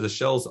 This is for the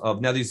shells of,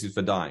 now this is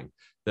for dyeing.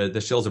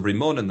 The shells of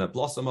rimon and the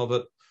blossom of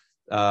it.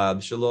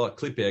 Shelo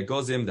klipe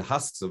agozim, the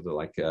husks of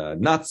the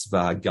nuts,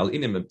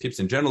 v'galinim and pips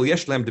in general.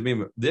 Yesh lehem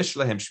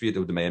shviit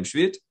or demeim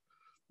shviit.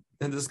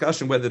 And the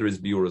discussion whether there is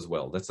biur as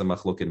well. That's a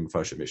machlok in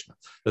Mefarish Mishnah.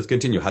 Let's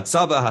continue.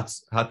 Hatzaba,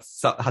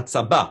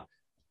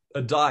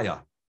 a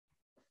dyer.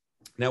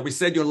 Now we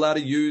said you're allowed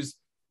to use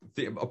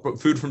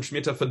food from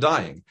Shemitah for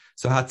dyeing.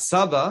 So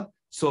hatzaba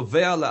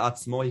sovea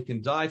la'atzmo, he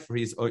can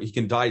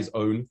dye his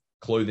own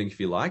clothing if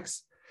he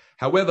likes.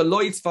 However, lo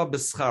yitzva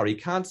b'schar, he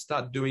can't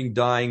start doing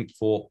dyeing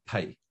for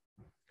pay,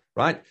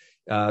 right?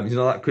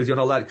 Because you're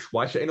not allowed.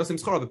 Why should enosim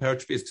schar of a pair of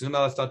shvius? Because you're not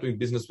allowed to start doing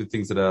business with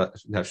things that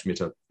have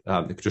Shemitah,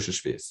 the kedusha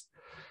shvius.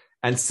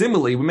 And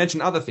similarly, we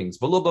mentioned other things.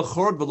 V'lo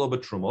b'chor, v'lo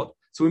b'trumot.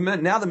 So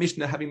now the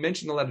Mishnah, having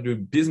mentioned allowed to do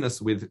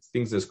business with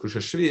things as kedusha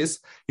shvius,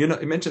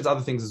 it mentions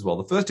other things as well.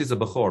 The first is a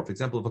b'chor. For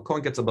example, if a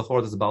kohen gets a b'chor,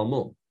 there's a bal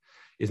mum.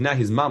 Is now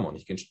his mammon.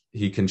 He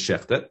can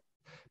shecht it,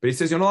 but he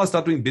says you're not allowed to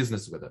start doing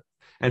business with it.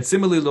 And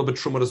similarly, a little bit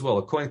trumot as well.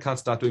 A kohen can't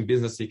start doing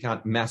business. He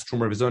can't mass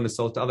trumot of his own and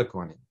sell it to other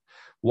kohenim.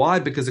 Why?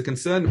 Because the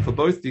concern for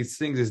both these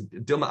things is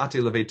dilma ati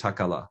levei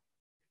takala.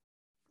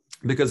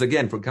 Because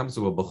again, when it comes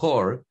to a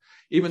b'chor,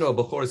 even though a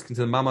b'chor is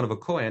considered mammon of a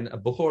kohen, a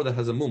b'chor that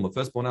has a mum, a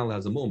firstborn animal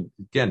has a mum.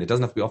 Again, it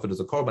doesn't have to be offered as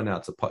a korban now.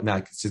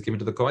 It's just given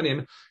to the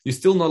kohenim. You're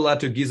still not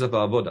allowed to giza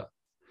v'avoda.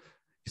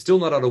 You're still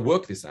not allowed to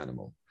work this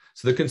animal.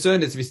 So the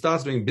concern is if he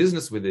starts doing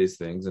business with these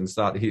things and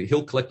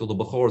he'll collect all the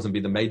b'chors and be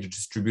the major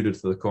distributor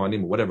to the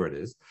kohanim or whatever it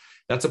is.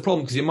 That's a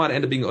problem because you might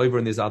end up being over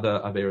in these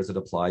other areas that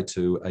apply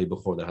to a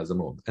b'chor that has a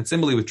mum. And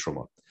similarly with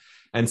trumot.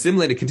 And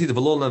similarly to continue the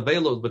v'lo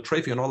nevelo, but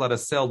treif, you're not allowed to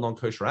sell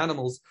non-kosher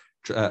animals,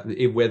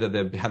 whether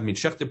they haven't been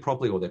shechted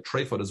properly or they're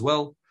treifot as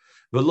well.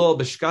 V'lo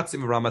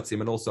b'shkatzim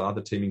v'ramatzim, and also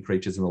other teeming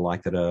creatures and the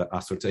like that are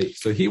asur to eat.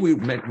 So here we're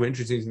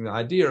introducing the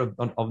idea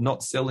of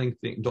not selling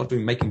things,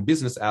 making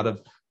business out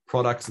of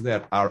products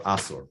that are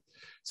asur.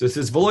 So it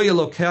says,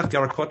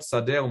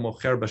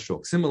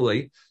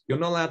 similarly, you're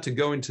not allowed to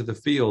go into the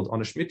field on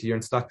a Shemitah year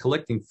and start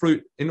collecting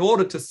fruit in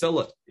order to sell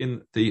it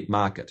in the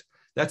market.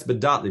 That's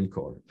bedat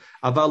limkor.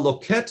 Aval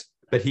loket,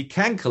 but he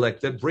can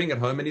collect it, bring it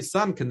home, and his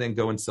son can then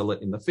go and sell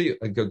it in the field,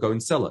 go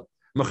and sell it.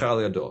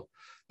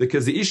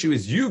 Because the issue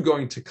is you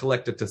going to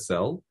collect it to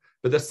sell,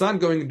 but the son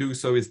going to do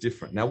so is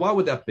different. Now, why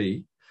would that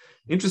be?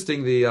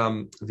 Interesting, the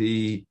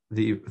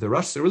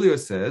Rosh Cirilio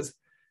says,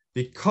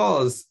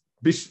 because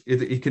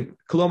he can,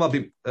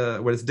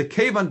 whereas the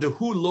kevan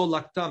dehu lo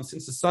laktam,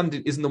 since the son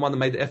isn't the one that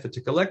made the effort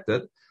to collect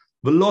it,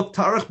 v'lo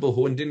tarach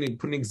bohu, and didn't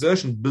put an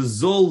exertion,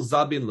 bezol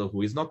zabin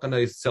lahu, he's not going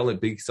to sell it,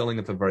 be selling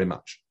it for very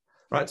much,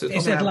 right? So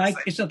is that like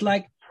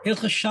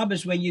Hilchas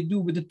Shabbos when you do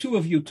with the two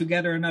of you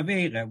together in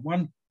Avera?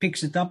 One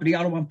picks it up, and the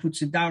other one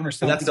puts it down, or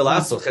something. And that's still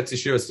asur. Chetzi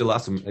shir is still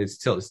asur. It's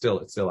still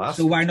asur.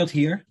 So why not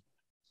here?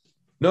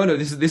 No,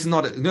 this is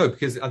not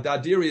because the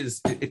idea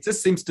is it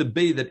just seems to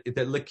be that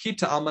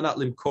lekita almanat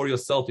limkor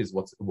yourself is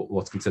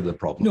what's considered a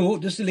problem. No,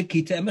 there's the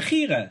lekita and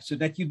mechira, so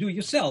that you do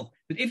yourself.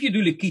 But if you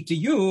do lekita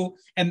you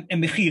and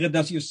mechira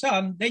does your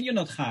son, then you're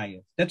not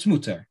chayav. That's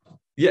mutar.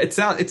 Yeah, it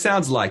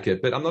sounds like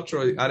it, but I'm not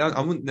sure. I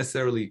wouldn't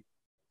necessarily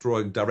draw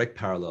a direct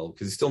parallel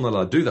because he's still not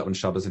allowed to do that when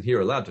Shabbos, and here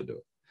allowed to do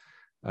it.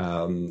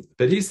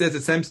 But he says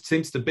it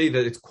seems to be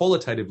that it's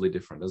qualitatively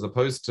different as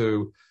opposed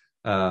to.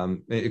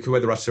 The way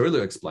the Rosh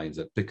Cirilio explains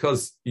it,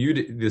 because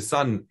the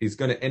son is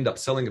going to end up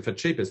selling it for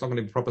cheaper. It's not going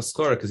to be proper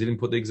schora because he didn't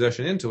put the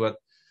exertion into it.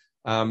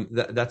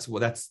 That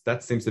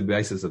seems to be the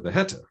basis of the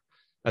heter,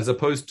 as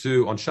opposed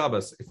to on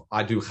Shabbos. If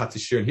I do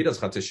chatzi shir and he does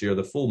chatzi shir,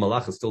 the full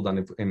malach is still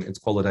done in its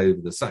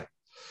qualitatively the same.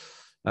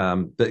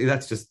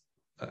 That's just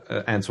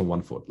ants on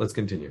one foot. Let's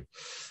continue.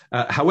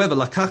 However,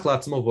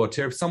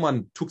 if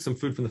someone took some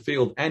food from the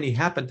field and he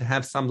happened to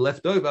have some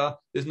left over,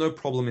 there's no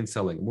problem in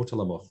selling.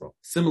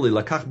 Similarly,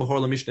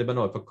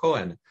 if a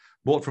Kohen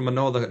bought from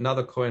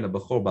another Kohen a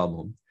Bechor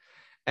Balmum,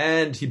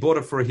 and he bought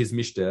it for his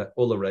Mishneh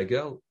or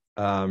Laregel,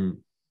 or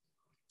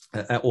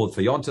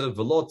for Yontav,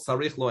 Velot,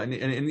 Sarich, and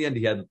in the end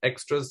he had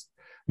extras.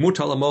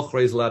 Mutal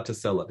Mochre is allowed to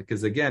sell it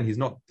because again,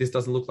 this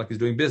doesn't look like he's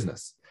doing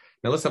business.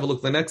 Now let's have a look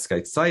at the next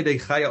case.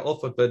 If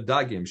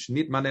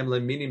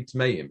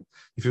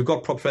you've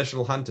got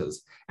professional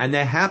hunters and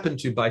they happen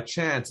to, by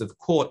chance, have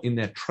caught in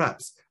their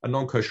traps a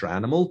non-kosher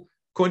animal,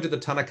 according to the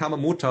Tanakama,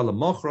 mutar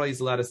l'mochra is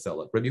allowed to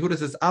sell it. Rabbi Yehuda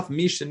says, "Af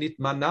mi shenit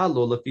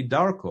manalo lefi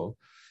darko."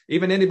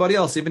 Even anybody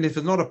else, even if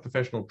it's not a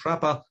professional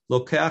trapper,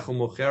 lokeach or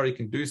mocher, he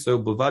can do so.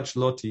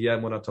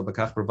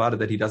 Provided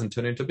that he doesn't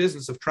turn into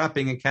business of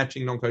trapping and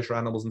catching non-kosher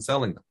animals and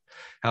selling them.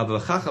 However,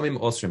 chachamim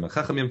osrim,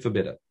 chachamim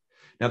forbid it.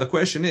 Now the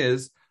question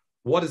is,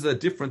 what is the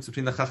difference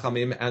between the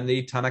Chachamim and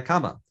the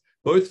Tanakama?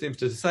 Both seem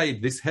to say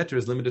this heter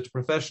is limited to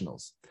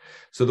professionals.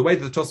 So the way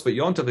that the Tosfot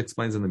Yontov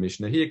explains in the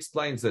Mishnah, he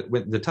explains that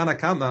when the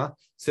Tanakama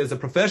says the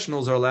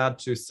professionals are allowed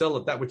to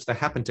sell that which they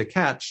happen to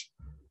catch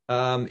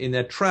in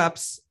their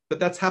traps,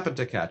 but that's happened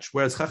to catch,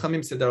 whereas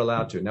Chachamim said they're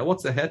allowed to. Now,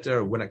 what's the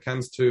heter when it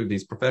comes to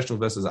these professionals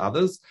versus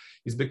others?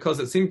 Is because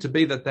it seemed to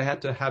be that they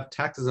had to have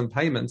taxes and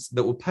payments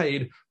that were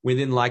paid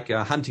within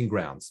hunting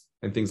grounds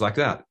and things like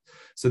that.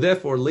 So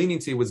therefore,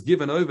 leniency was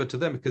given over to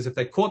them because if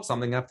they caught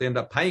something, they have to end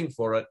up paying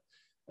for it,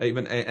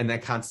 and they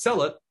can't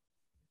sell it.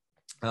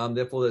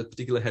 Therefore, the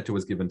particular heter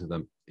was given to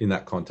them in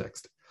that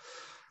context.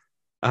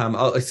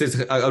 It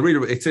says, I'll read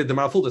it. It said, the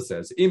Marafulda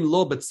says, "Im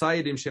lo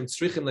b'tzayidim shem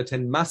tzrichim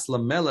leten mas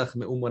lamelech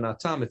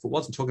me'umonatam." If it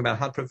wasn't talking about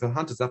hunters,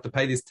 they have to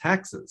pay these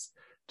taxes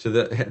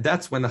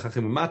that's when the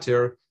chachim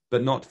matir,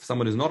 but not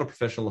someone who's not a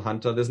professional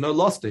hunter. There's no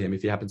loss to him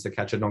if he happens to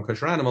catch a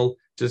non-kosher animal.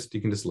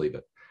 You can just leave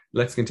it.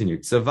 Let's continue.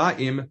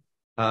 Tzvaim.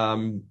 Now,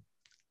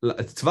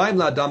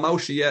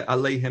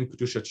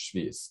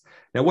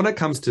 when it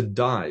comes to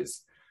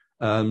dyes,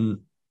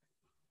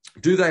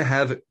 do they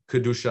have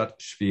kedushat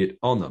shvi'it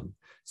on them?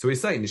 So we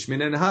say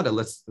nishmin and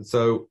hada.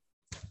 So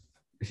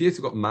here's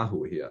we've got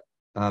mahu here.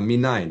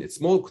 Minayin. It's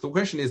more. The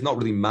question is not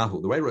really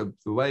mahu. The way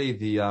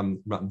the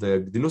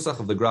nusach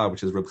of the Gra,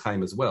 which is Reb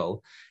Chaim as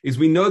well, is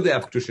we know they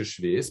have kedusha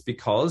shvi'is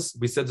because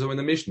we said so in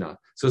the Mishnah.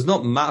 So it's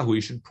not mahu.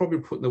 You should probably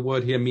put the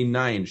word here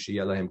minayin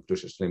sheyalahem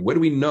kedusha shvi'is. Where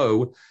do we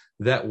know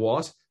that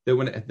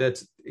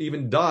that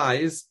even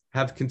dyes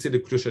have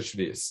considered kedusha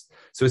shvi'is?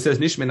 So it says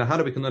nishmin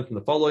hada. We can learn from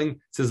the following. It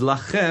says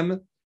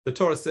lachem. The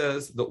Torah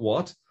says that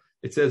what?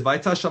 It says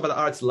vayta shabbat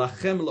aretz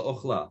lachem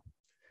leochla.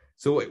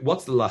 So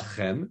what's the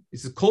lachem? It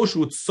says kol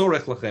shu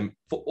tzorech lachem.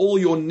 For all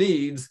your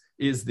needs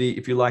is the,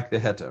 if you like, the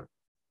heter.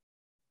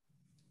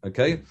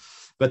 Okay?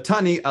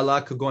 Batani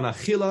ala kagon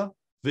achila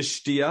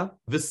v'shtia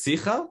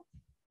v'sicha,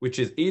 which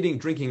is eating,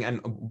 drinking,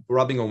 and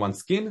rubbing on one's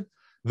skin.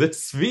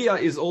 V'tzvia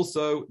is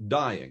also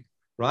dying.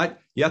 Right?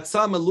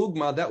 Yatsa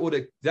melugma, that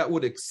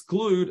would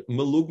exclude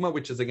melugma,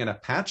 which is again a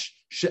patch.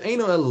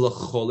 She'eno el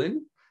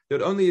lecholin.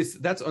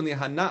 That's only a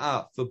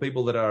hana'a for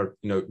people that are,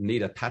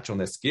 need a patch on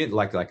their skin,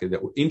 like they're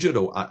injured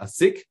or are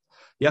sick.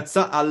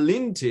 Yatsa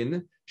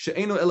alintin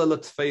she'eno ela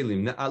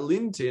latfeilim. Now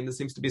alintin, there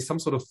seems to be some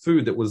sort of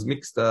food that was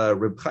mixed.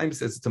 Reb Chaim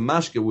says it's a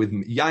mashke with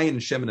yayin,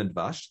 shemen, and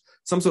vash.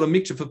 Some sort of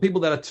mixture for people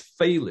that are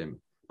tfeilim,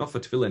 not for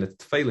tefillin, it's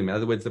tfeilim. In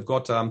other words, they've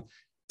got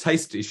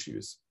taste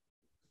issues.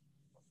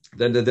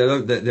 Then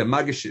they're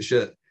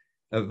margishim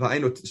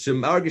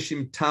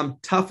tam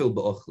tafil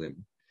ba'ochlim.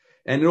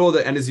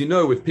 And as you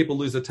know, if people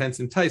lose a sense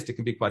in taste, it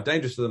can be quite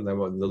dangerous to them. They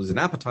lose an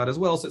appetite as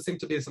well. So it seems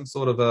to be some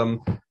sort of.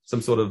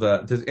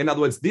 In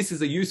other words, this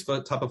is a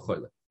useful type of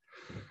choyle.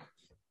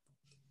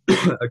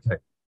 Okay.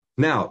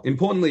 Now,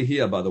 importantly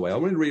here, by the way, I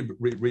want to read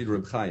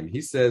Reb Chaim.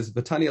 He says,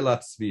 "V'tanya la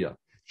tzvia."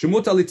 So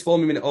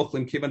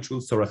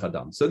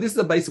this is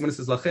the basic. When it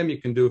says lachem, you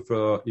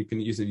can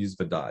use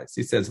for dyes.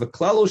 He says,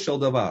 "V'klalo shel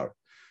davar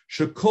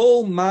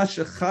shekol ma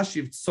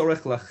shechashiv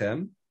tzorech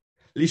lachem."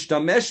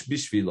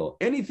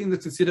 Anything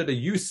that's considered a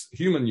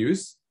human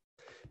use,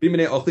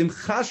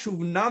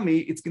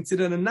 it's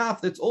considered enough.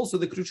 That's also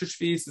the Kedusha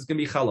Shvi'is is going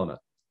to be chal on it.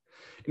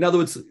 In other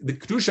words, the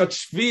Kedusha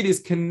Shvi'it is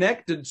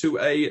connected to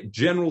a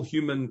general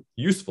human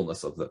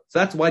usefulness of it. So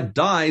that's why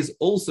dyes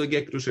also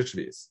get Kedusha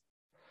Shvi'is.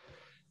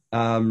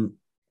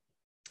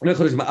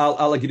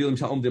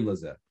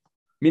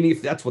 Meaning,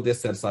 if that's what they're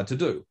set aside to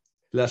do.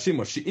 That's why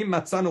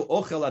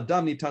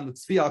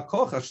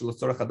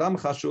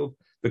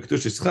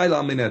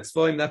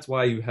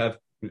you have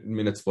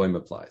minutes for him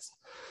applies.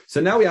 So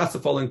now we ask the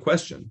following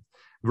question.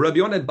 But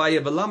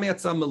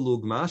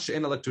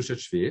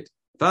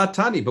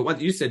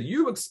what you said,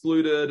 you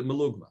excluded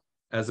melugma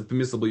as a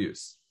permissible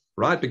use,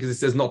 right? Because it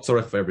says not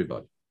tzorech for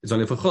everybody. It's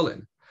only for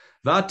cholin.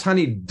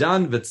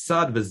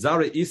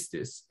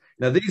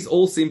 Now these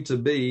all seem to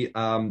be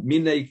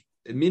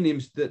minim,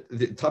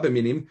 the type of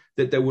minim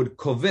that they would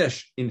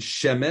kovesh in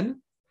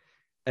shemen.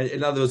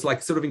 In other words,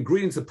 like sort of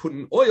ingredients that put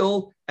in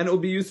oil, and it will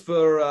be used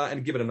for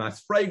and give it a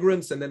nice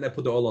fragrance, and then they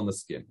put the oil on the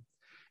skin.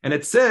 And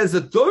it says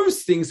that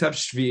those things have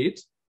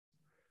shvi'it.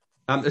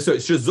 So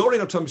shezorin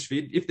otom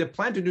shvi'it. If they're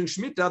planted on doing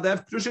shmita, they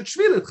have kedusha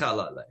shvi'it.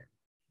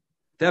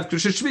 They have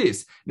kedusha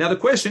shvi'is. Now the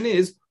question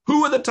is,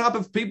 who are the type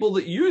of people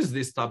that use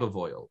this type of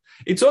oil?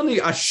 It's only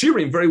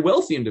ashirim, very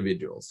wealthy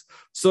individuals.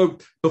 So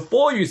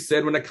before you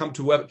said, when it came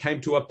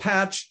to a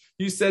patch,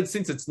 you said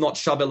since it's not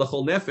shaveh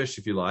l'chol nefesh,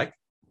 if you like,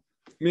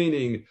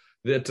 meaning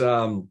that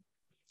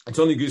it's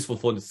only useful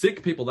for the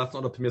sick people. That's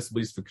not a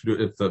permissible use for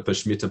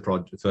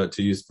shmita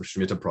to use for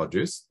shmita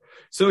produce.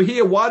 So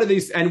here, why do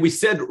these? And we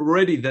said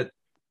already that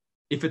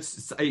if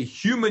it's a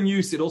human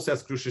use, it also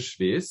has kedusha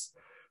shvi'is.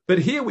 But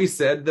here we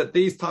said that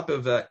these type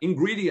of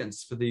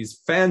ingredients for these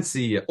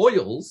fancy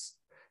oils,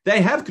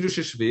 they have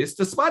kedusha shvi'is,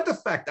 despite the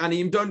fact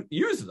aniyim don't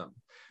use them.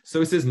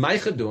 So it says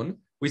meichadun.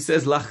 We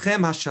says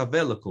lachem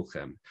hashaveh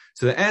lekulchem.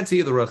 So the answer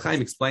here, the Reb Chaim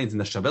explains, in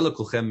the shaveh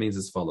lekulchem means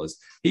as follows.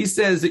 He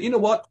says that, you know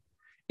what?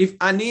 If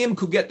aniyim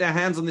could get their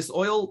hands on this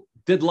oil,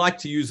 they'd like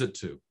to use it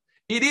too.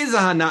 It is a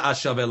hana'a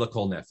shaveh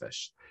lekol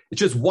nefesh. It's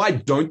just, why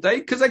don't they?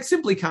 Because they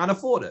simply can't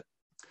afford it.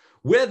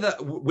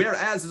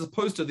 Whereas, as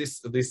opposed to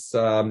this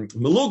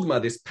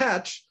melugma, this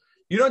patch,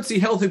 you don't see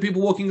healthy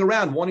people walking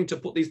around wanting to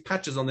put these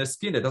patches on their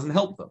skin. It doesn't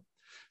help them.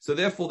 So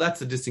therefore,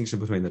 that's the distinction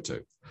between the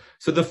two.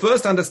 So the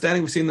first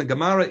understanding we see in the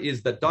Gemara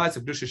is that dyes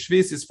of kedusha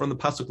shvi'is is from the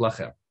pasuk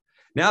lachem.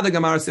 Now the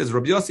Gemara says,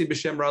 Rabbi Yossi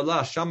b'shem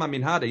Ra'lah shama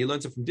min hada. He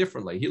learns it from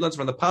differently. He learns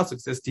from the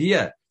pasuk says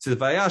tiyeh. It says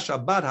vaya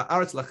shabbat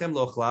haaretz lachem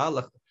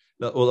lo'chla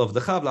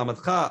u'lavdecha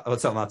v'lamadcha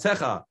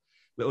v'tzavmatzecha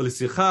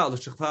u'lisicha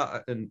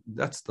u'lishcha. And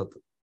that's the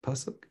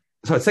pasuk.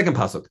 Sorry, second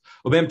pasuk.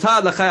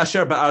 U'be'emtad lachai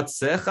asher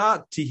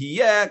ba'artzecha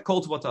tiyeh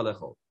kol tvot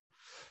alecho.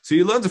 So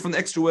he learns it from the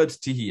extra word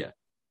tiyeh.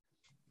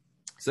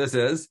 So it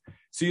says.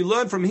 So you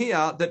learn from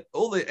here that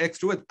all the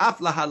extra words, af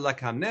laha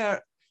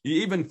lakaner,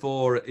 even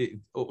for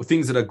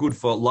things that are good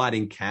for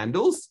lighting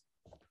candles,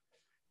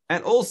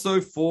 and also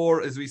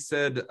for, as we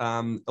said,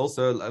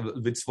 also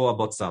vitzvah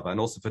botzava, and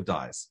also for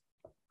dyes.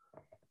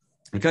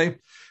 Okay,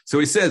 so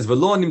he says,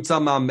 "V'lo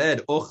nimtza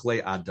ma'amed ochle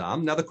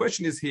adam." Now the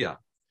question is here.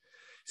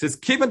 It says,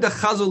 "Kivan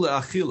dechazu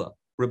le'achila."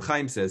 Reb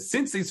Chaim says,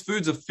 since these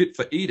foods are fit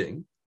for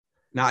eating.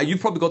 Now you've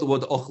probably got the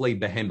word ochle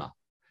behema.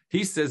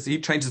 He says he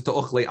changes it to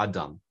ochle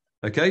adam.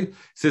 Okay, it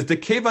says the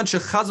kevan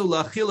shechazu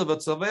la'achila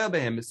v'tzaveh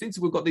behem. Since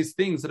we've got these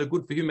things that are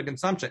good for human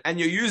consumption, and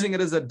you're using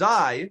it as a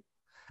dye,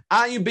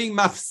 are you being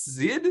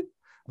mafsid?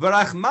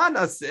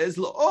 V'rachmana says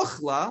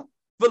la'ochla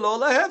v'lo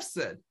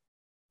la'hefsed.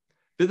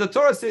 The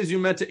Torah says you're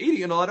meant to eat it,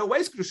 you're not allowed to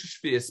waste kedusha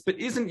shvi'is, but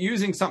isn't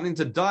using something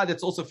to dye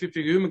that's also fit for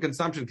human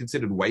consumption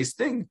considered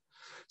wasting?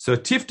 So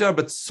tiftar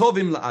but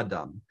sovim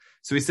la'adam.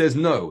 So he says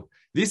no.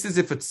 This is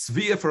if it's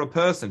tzvia for a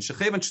person.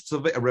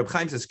 Reb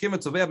Chaim says,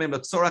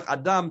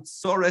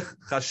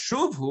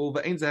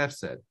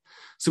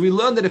 so we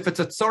learned that if it's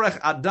a tzorech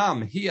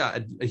adam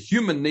here, a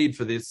human need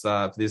for this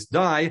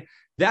dye,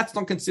 that's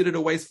not considered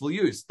a wasteful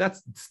use.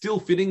 That's still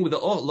fitting with the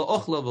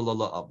la'ochla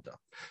v'lo abda.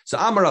 So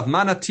Amar Rav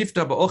Mana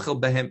tifta ba'ochel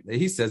behem.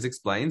 He says,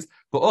 explains,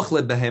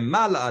 ba'ochle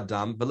behema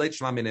la'adam v'leit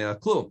shma minei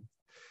klum.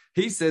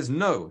 He says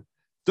no.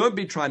 Don't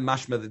be trying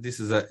mashma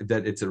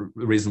that it's a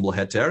reasonable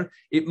heter.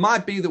 It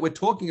might be that we're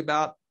talking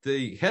about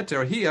the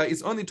heter here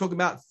is only talking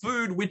about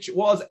food which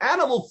was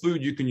animal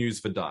food you can use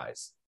for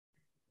dyes.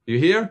 You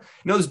hear?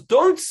 In other words,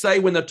 don't say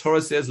when the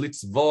Torah says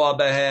litzvoa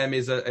behem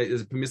is a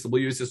permissible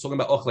use, it's talking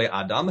about ochle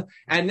adam,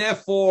 and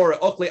therefore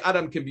ochle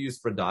adam can be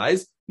used for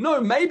dyes.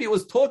 No, maybe it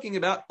was talking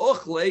about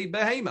ochle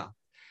behema.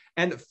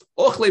 And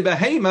ochle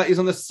behema is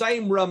on the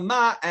same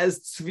rama as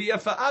tzvia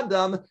for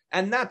Adam,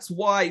 and that's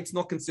why it's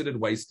not considered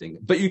wasting.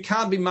 But you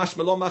can't be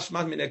mashmalom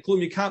mashmah min eklum.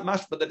 You can't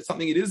mash, but that it's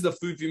something. It is the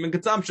food for human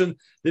consumption.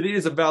 That it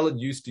is a valid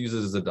use to use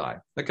it as a dye.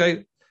 Okay.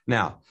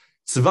 Now,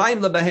 tzvaim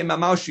lebehema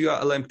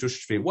maushia alem k'tush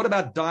shvi. What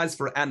about dyes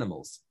for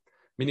animals?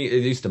 Meaning,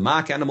 it used to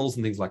mark animals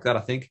and things like that.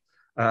 I think.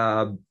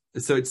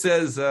 So it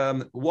says,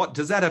 what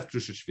does that have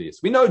kedusha shvius?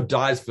 We know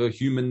dyes for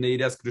human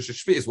need as kedusha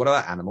shvius. What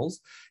about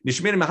animals?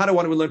 Nishmir Mahada,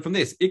 what do we learn from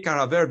this? Ikar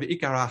haver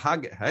v'ikar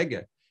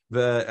ha'hage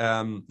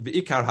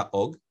v'ikar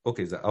ha'og.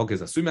 Okay, og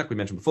is a sumac we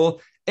mentioned before.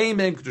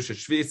 Aimem kedusha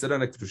shvius. They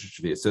don't have kedusha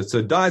shvius.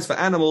 So dyes for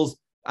animals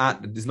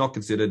is not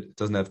considered.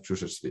 Doesn't have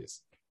kedusha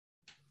shvius.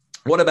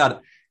 What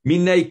about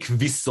minei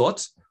kvisot?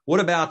 What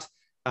about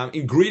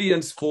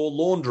ingredients for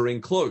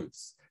laundering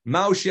clothes?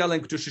 That's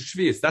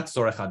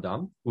Sorech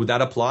Adam. Would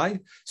that apply?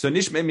 So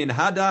Nishme min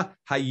hada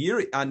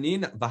hayir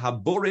anin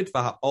vahaborit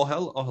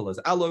vahaohel. Ohel is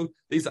aloe.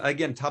 These are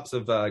again types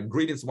of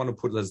ingredients one to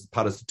put as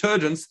part of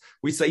detergents.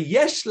 We say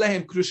yesh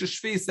lehem kedusha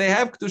shvius. They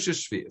have kedusha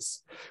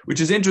shvius,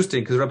 which is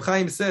interesting because Reb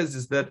Chaim says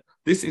is that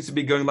this seems to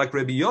be going like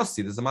Rabbi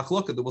Yossi. There's a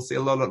machloket that we'll see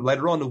a lot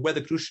later on of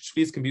whether kedusha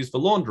shvius can be used for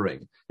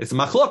laundering. It's a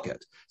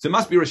machloket, so it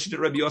must be Rashid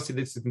Rabbi Yossi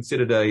that's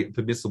considered a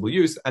permissible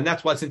use, and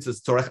that's why since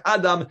it's Torach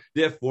Adam,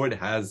 therefore it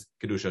has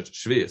kedusha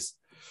shvius.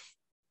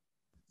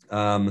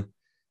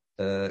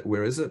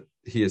 Where is it?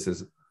 Here it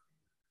says.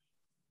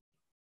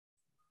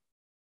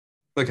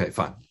 Okay,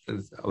 fine.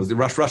 The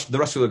Rosh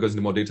goes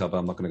into more detail, but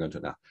I'm not going to go into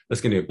it now.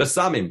 Let's continue.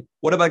 Besamim.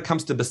 What about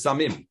comes to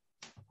besamim?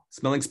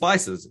 Smelling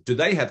spices. Do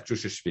they have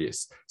kedusha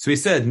shvius? So he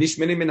said,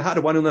 Nishmenim min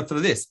hada. One of them for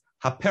this.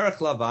 Haperach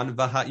lavan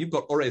vaha. You've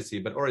got orez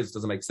here, but orez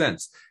doesn't make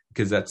sense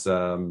because that's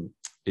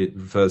it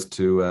refers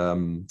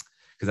to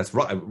because that's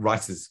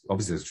rice is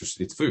obviously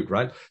it's food,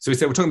 right? So we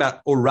said we're talking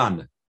about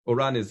oran.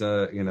 Oran is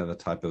the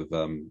type of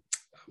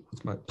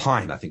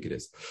pine, I think it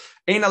is.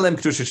 Ein alem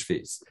kedusha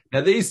shvius.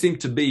 Now these seem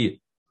to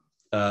be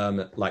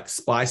like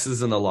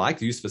spices and the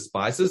like, used for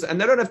spices,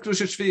 and they don't have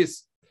kedusha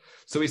shvius.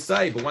 So we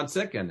say, but one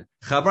second,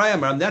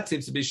 that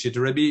seems to be shit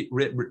Rabbi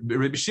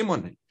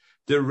Shimon.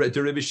 The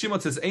Rabbi Shimon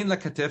says, "Ein la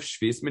katef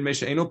shvius min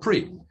meisha eino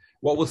pri."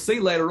 What we'll see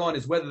later on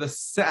is whether the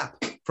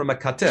sap from a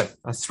katef,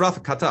 a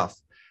sraf kataf,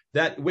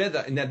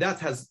 whether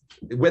that has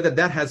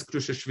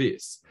kedusha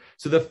shvius.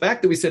 So the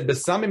fact that we said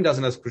besamim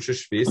doesn't have kedusha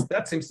shvius,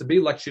 that seems to be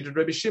like shitted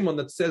Rabbi Shimon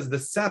that says the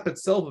sap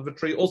itself of a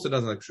tree also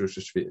doesn't have kedusha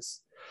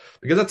shvius.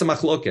 Because that's a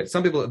machloket.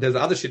 Some people, there's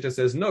other shit that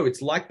says, no,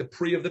 it's like the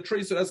pri of the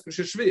tree, so that's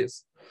kedusha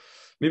shvius.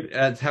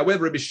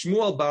 However, Rabbi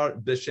Shmuel bar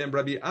b'shem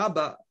Rabbi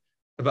Abba,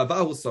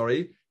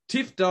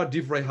 tiftar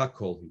divrei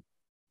hakol.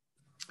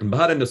 And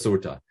Bahar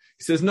Nasurta.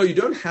 He says, no, you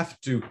don't have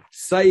to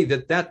say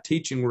that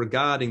teaching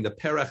regarding the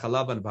perach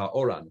halavan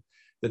va'oran,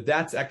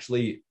 that's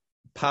actually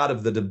part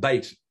of the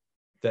debate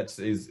that's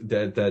only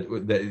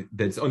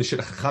shit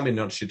chachamim,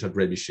 not shit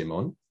Rabbi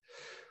Shimon.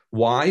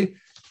 Why?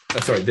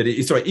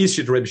 Is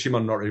shit Rabbi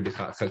Shimon, not Rabbi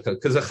Chachamim?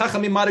 Because the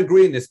chachamim might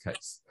agree in this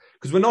case.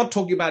 Because we're not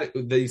talking about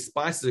the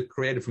spices are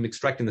created from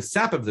extracting the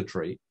sap of the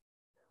tree,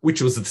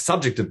 which was the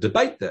subject of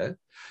debate there,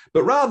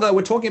 but rather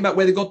we're talking about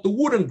where they got the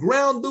wood and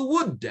ground the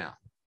wood down.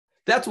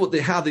 That's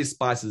how these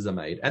spices are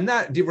made. And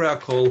that, divrei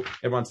hakol,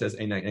 everyone says,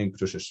 ein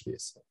kedusha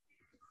shvius.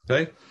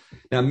 Okay?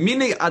 Now,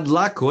 mini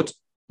adlakot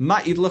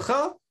ma'id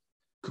lecha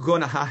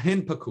k'kona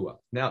hahen pakua.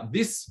 Now,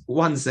 this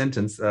one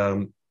sentence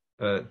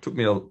took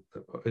me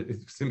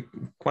it's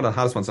quite the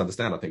hardest one to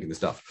understand, I think, in this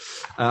stuff.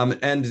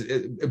 And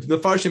the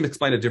Farshim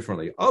explain it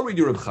differently. I'll read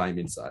you Reb Chaim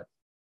inside.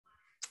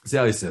 See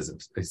how he says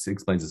it. He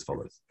explains as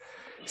follows.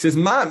 He says,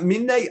 "Ma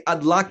minei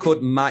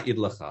adlakot ma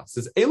idlacha."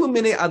 Says, "Elu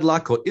minei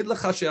adlakot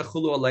idlacha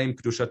she'achulu aleim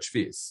kedushat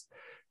shvius."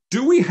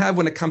 Do we have,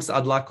 when it comes to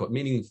adlakot,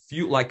 meaning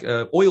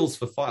oils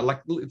for fire,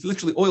 like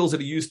literally oils that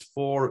are used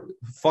for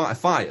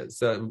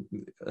fires,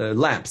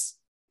 lamps?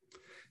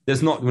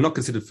 We're not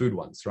considered food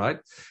ones, right?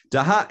 Do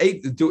they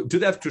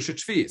have kedushat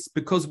shvius?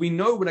 Because we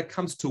know when it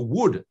comes to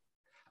wood,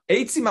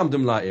 they don't have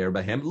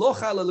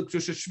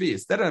kedusha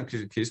shvius.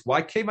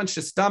 Why?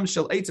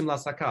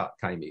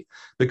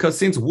 Because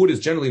since wood is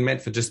generally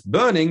meant for just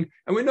burning,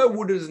 and we know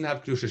wood doesn't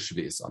have kedusha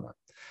shvius on it.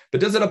 But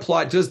does it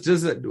apply? Do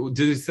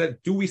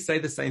we say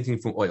the same thing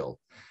for oil?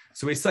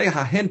 So we say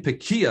hahen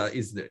pekia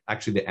is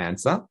actually the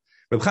answer.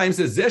 Reb Chaim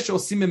says zesho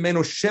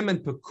simimeno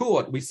shemen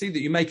pekuot. We see that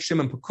you make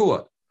shemen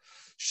pekuot.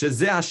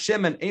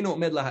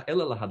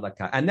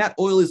 And that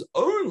oil is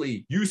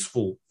only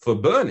useful for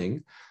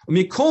burning.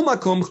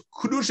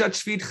 Kedushat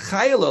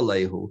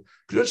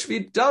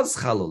shviit does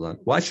chalalan.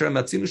 Why?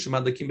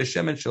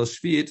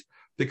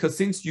 Because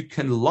since you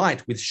can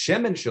light with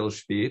shemen shel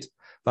shviit,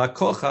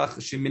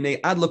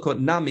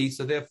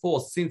 so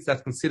therefore, since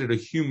that's considered a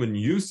human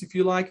use, if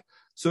you like,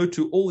 so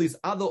to all these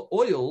other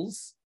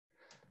oils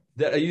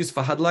that are used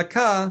for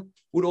hadlaka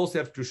would also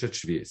have kedushat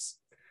shvius.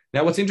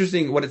 Now, what's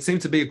interesting, what it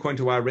seems to be, according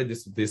to why I read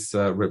this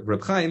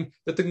Reb Chaim,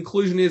 that the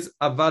conclusion is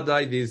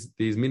avadai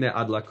these minei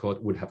adlakot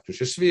would have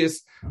kedusha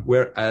shvius,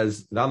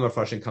 whereas the Amar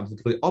Farshim comes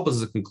to the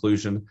opposite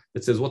conclusion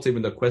that says, what's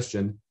even the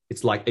question?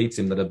 it's like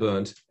eitzim that are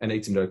burnt and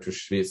eitzim that are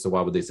kedusha shvius. So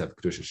why would these have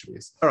kedusha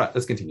shvius? All right,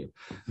 let's continue.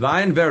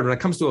 Vayin vered. When it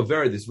comes to a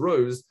vered, this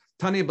rose.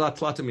 Tani blat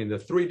tlatamim. The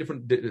three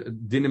different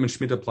dinim and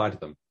shmita apply to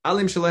them.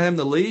 Alim shalahem,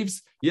 the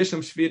leaves. Yeshem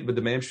shvit with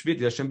the meim shvit.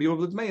 Yeshem biur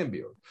with the meim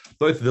biur.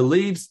 Both the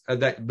leaves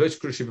that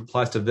kedusha shvius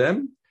applies to them,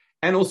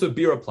 and also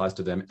biur applies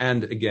to them.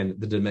 And again,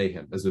 the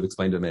demeim, as we've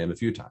explained demeim a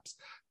few times.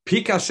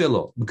 Pika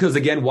shelo, because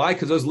again, why?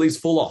 Because those leaves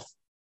fall off.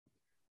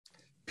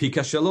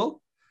 Pika shelo.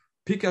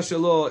 Pika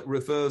shelo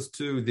refers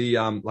to the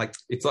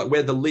it's like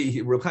where the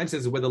leaf. Reb Chaim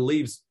says where the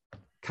leaves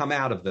come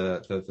out of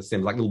the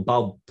stem, like little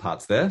bulb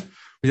parts there.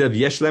 We have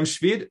yeshlem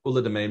shvid,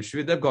 ula demeim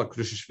shvid. They've got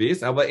kedusha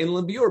shvius. However,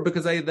 inlam biur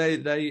because they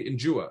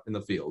endure in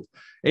the field.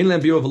 Inlam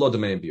biur v'lo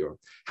demeim biur.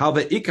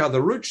 However, ikar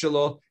the root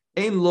shelo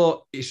ein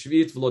lo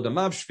shvit v'lo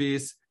demav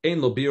shvius.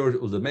 Ein lo biur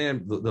ula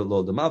demeim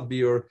lo demav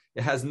biur.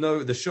 It has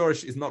no, the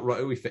shorish is not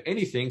ra'ui for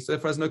anything, so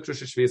therefore has no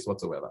kedusha shvius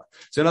whatsoever.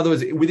 So in other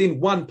words,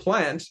 within one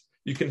plant,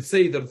 you can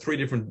see the three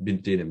different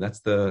dinim.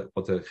 That's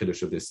what the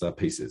chiddush of this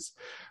piece is.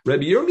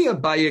 Rabbi Yirmiyah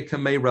Abaye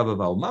kamei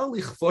Ravaval. Ma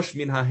lichfosh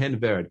min hahen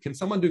vered. Can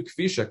someone do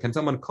kvisha? Can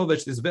someone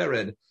kovesh this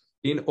vered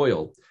in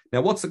oil?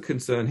 Now, what's the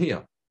concern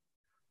here?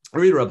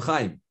 Read Reb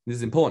Chaim. This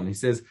is important. He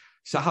says,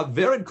 "Shahav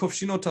vered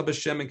kofshinota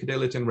b'shem and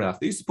kedelit and raf."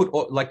 They used to put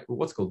like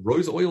what's called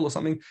rose oil or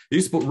something. They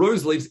used to put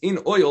rose leaves in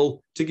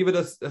oil to give it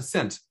a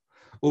scent.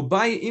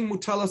 Ubaye im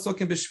mutala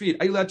soken b'shvit.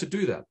 Are you allowed to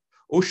do that?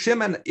 Or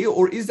sheman,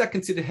 or is that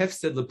considered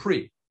hefsed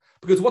lepri?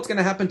 Because what's going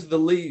to happen to the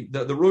leaf,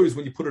 the rose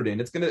when you put it in?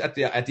 It's going to at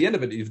the end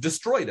of it, you've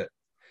destroyed it.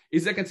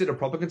 Is that considered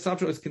proper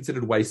consumption or is it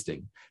considered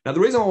wasting? Now,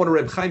 the reason I want to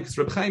Reb Chaim, because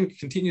Reb Chaim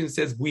continues and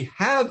says, we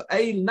have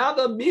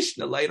another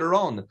Mishnah later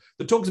on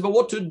that talks about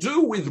what to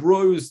do with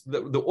rose,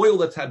 the oil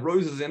that's had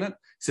roses in it.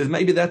 He says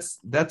maybe that's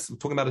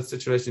talking about a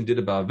situation did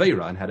about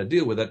Aveira and how to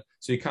deal with it,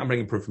 so you can't bring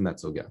a proof from that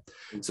sugya.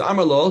 So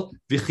Amar lo,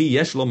 v'chi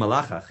yesh lo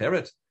malacha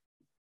acheret.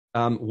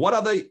 What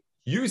other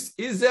use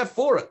is there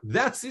for it?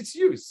 That's its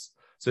use.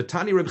 So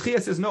Tani Reb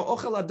Chia says, no,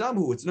 ochel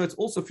adamhu. It's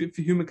also for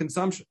human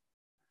consumption.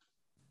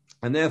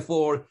 And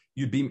therefore,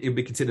 it'd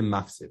be considered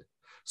mafsid.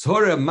 So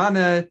hore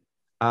mana,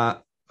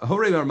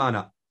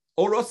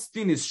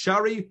 orostin is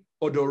shari,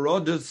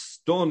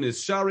 odorodoston is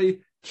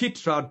shari,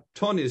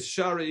 kitraton is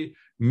shari,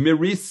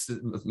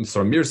 mirsidton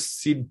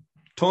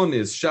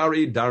is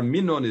shari,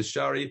 darminon is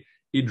shari,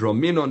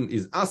 idrominon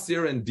is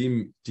asir, and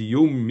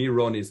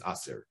diumiron is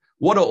asir.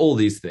 What are all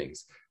these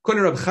things?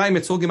 According to Reb Chaim,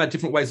 it's talking about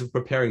different ways of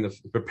preparing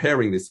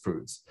these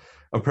foods,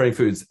 and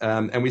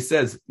he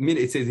says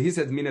mina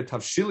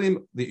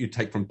tavshilim that you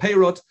take from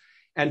peirot,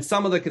 and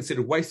some of them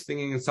considered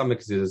wasting, and some are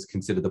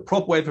considered the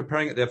proper way of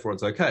preparing it. Therefore,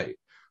 it's okay.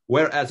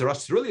 Whereas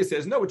Rosh Hashanah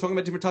says, no, we're talking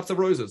about different types of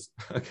roses.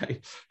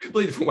 Okay,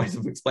 completely different ways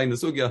of explaining the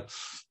sugya.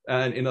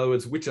 And in other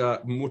words, which are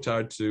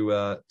mutar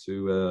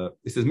to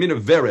he says mina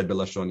vered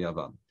belashon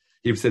yavan.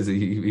 He says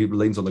he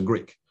leans on the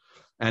Greek.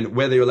 And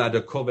whether you're allowed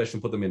to kovesh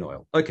and put them in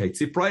oil. Okay,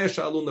 tzipraya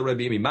shalun the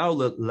Rabbi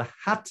Ma'ul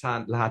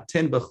lahaten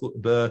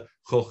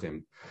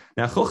bechochim.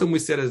 Now, chochim we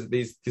said as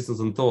these thistles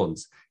and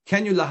thorns.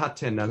 Can you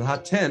lahaten? Now,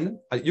 lahaten,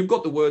 you've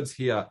got the words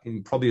here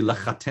in probably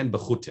lahaten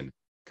bechutin.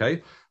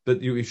 Okay,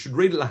 but you should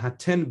read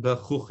lahaten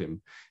bechuchim.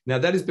 Now,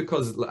 that is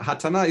because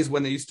hatana is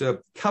when they used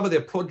to cover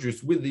their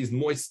produce with these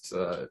moist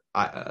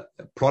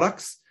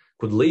products,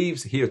 called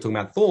leaves. Here, talking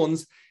about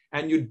thorns,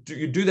 and you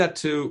do that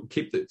to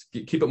keep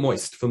it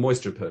moist for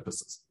moisture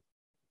purposes.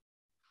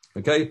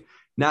 Okay,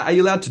 now are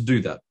you allowed to do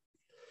that?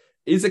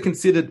 Is it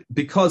considered,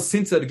 because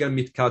since they're going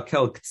to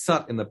mitkalkel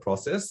ktsat in the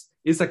process,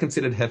 is that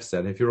considered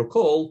hefsed? If you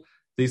recall,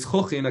 these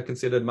chochin are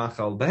considered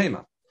machal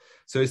behema.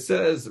 So it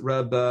says,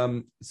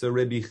 Rabbi,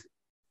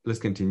 let's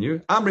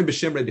continue. Amri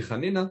b'shem Rabbi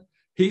Chanina,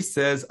 he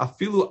says,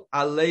 afilu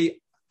alei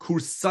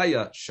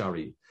kursaya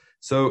shari.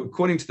 So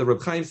according to the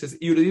Reb Chaim, says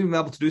you'd even be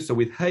able to do so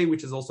with hay,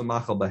 which is also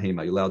machal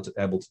behema. You're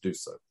able to do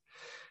so.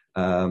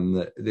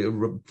 The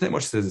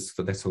Moshe says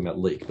that's talking about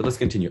leek, but let's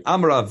continue.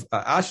 Amrav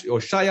Ash or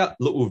Shaya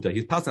Leuvda.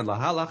 He's passing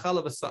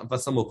lahalachala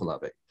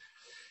v'samuchalave,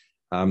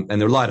 and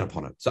they're relied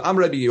upon it. So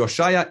Amrav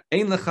Yoshaya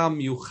ein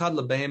lecham yuchad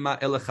lebehema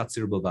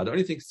elechatzir b'vad. The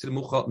only thing considered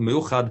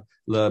meuchad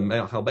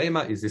lemechal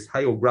behema is this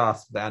hay or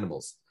grass for the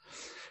animals.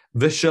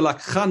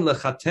 V'shelakchan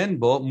lechaten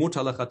bo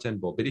mutar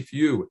lechaten bo. But if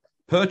you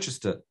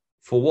purchased it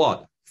for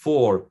what?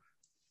 For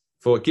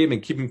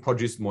keeping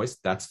produce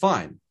moist, that's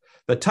fine.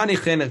 The Tani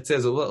Chen, it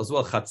says as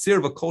well,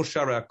 Chatzir v'kol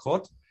shara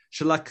akot,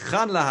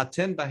 shelakchan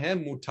lahaten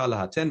bahem mutar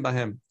lahaten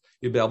bahem.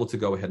 You'll be able to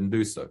go ahead and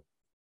do so.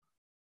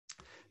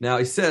 Now,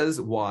 he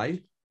says,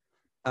 why?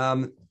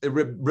 Rosh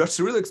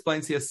Hashanah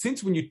explains here,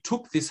 since when you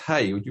took this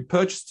hay, when you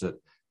purchased it,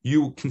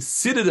 you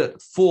considered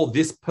it for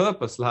this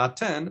purpose,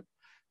 lahaten,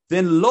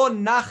 then lo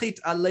nachit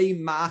alei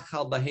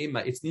ma'achal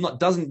bahema.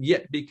 Doesn't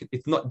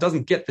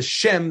get the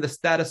shem, the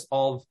status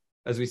of,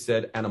 as we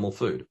said, animal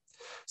food.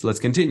 So let's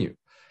continue.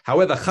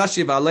 However,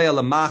 chashiv alei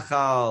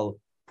lamachal,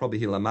 probably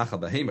he lamachal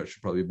behema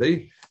should probably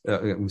be.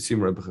 We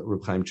assume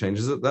Reb Chaim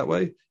changes it that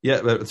way.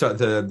 Yeah, sorry,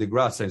 the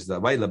grass changes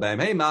that way.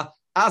 Lebehema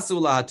asu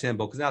lahaten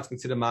bo, because now it's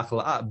considered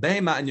machal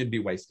behema, and you'd be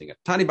wasting it.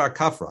 Tani bar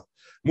kafra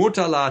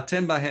mutar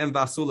lahaten bahem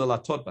v'asu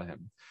latot bahem.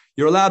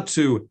 You're allowed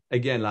to,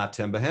 again,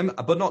 la'atem b'hem,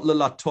 but not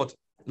lelatot.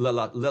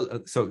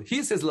 So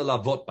he says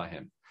lelavot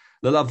b'hem.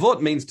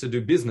 Lelavot means to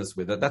do business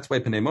with it. That's why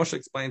Pnei Moshe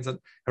explains it.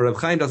 Reb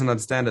Chaim doesn't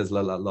understand as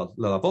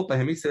lelavot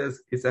b'hem. He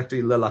says it's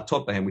actually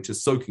lelatot b'hem, which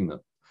is soaking them.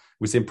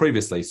 We said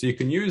previously. So you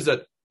can use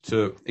it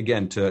to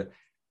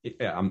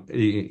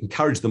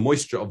encourage the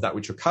moisture of that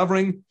which you're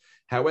covering.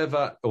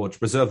 However, or to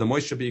preserve the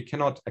moisture, but you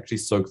cannot actually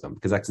soak them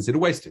because that's considered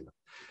wasting them.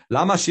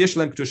 Lama sheyesh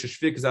lem kedusha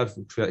shvi'it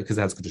because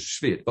it has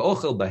kedusha shvi'it.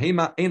 Ba'ochel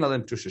behema ein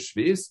lem kedusha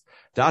shvi'is.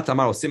 Da'at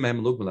amar osim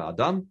mehem lug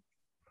adam.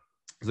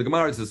 The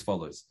Gemara is as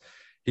follows.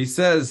 He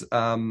says,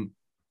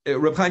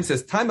 Reb Chaim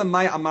says, "Taima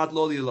mai amad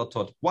lo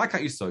lilatot." Why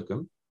can't you soak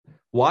them?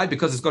 Why?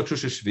 Because it's got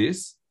kedusha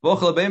shvi'is.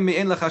 Ba'ochel behema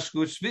ein lecha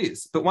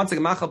shvi'is. But once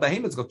again, machal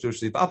behema it's got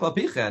kedusha shvi'is. Ba'apal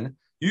pichen,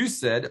 you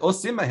said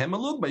osim mehem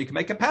lugma. You can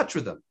make a patch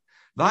with them.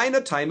 Because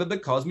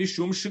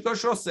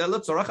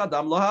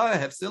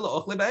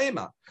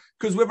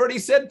we've already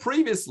said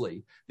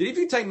previously that if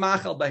you take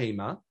machal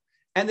behema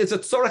and there's a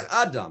tzorach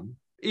adam,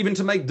 even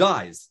to make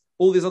dyes,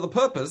 all these other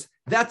purpose,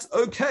 that's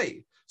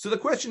okay. So the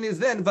question is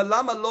then, so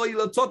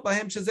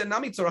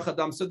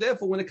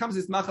therefore, when it comes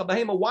to this machal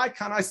behema, why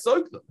can't I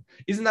soak them?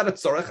 Isn't that a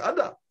tzorach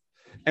adam?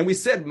 And we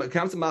said, when it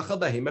comes to machal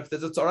behema, if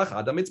there's a tzorach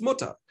adam, it's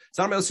mutar.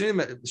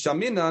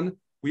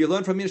 We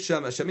learn from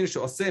Shamin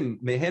she'osem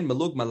mehen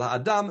melugma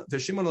la'adam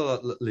v'shimon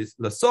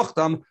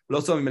l'sochtam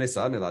l'osam minei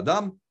sa'ad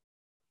l'adam.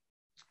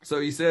 So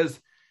he says,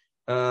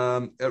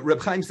 Reb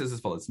Chaim says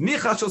as follows: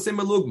 Nicha she'osem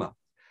melugma.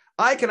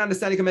 I can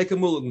understand you can make a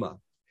melugma.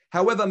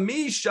 However,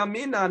 mi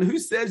shaminan, who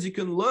says you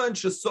can learn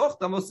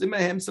she'sochtam osem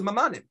mehem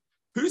samamanim?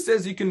 Who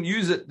says you can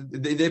use it?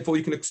 Therefore,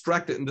 you can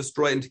extract it and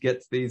destroy it to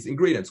get these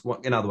ingredients.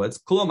 In other words,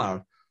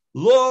 kolomar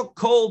lo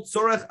kol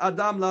tzorech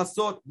adam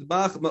la'asot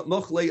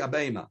mochlei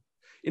abeima.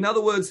 In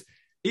other words,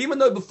 even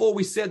though before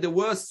we said there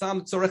were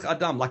some tzorech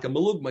adam, like a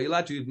melugma, you're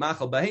allowed to use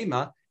machal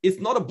behema, it's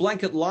not a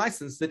blanket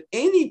license that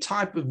any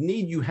type of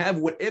need you have,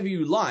 whatever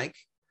you like,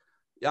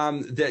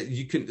 that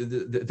you can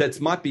that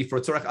might be for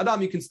a tzorech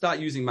adam, you can start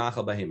using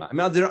machal behema. I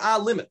mean, there are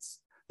limits.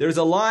 There is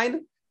a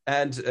line,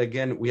 and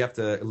again, we have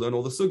to learn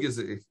all the sugyas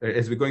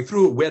as we're going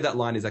through where that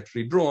line is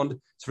actually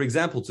drawn. So, for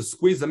example, to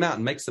squeeze them out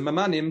and make some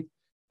mamanim,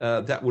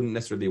 that wouldn't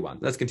necessarily be one.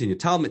 Let's continue.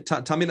 Taman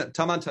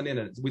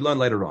tanina, we learn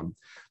later on.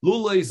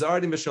 Lulei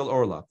zardim v'shel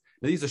orla.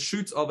 Now, these are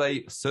shoots of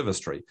a service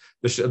tree.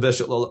 They're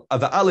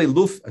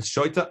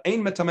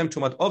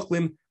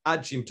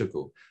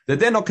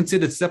not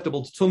considered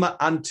susceptible to tumah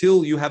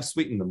until you have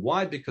sweetened them.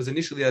 Why? Because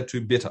initially they're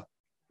too bitter.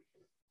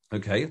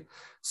 Okay,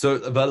 so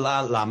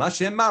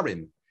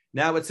marim.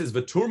 Now it says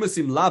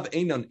v'turmasim lav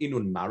einon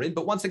inun marim,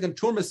 but once again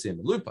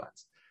turmasim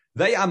lupines.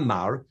 They are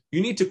mar.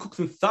 You need to cook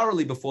them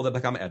thoroughly before they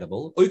become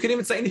edible. Or you can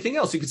even say anything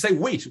else. You could say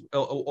wheat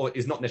or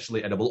is not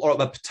necessarily edible, or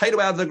a potato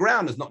out of the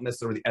ground is not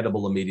necessarily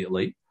edible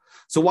immediately.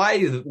 So why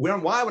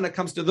when it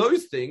comes to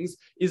those things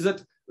is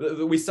that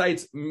we say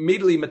it's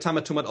immediately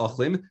matama tumat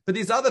ochlim, but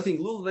these other things,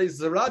 lulei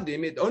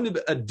zeradim, it only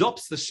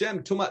adopts the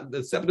shem tumat,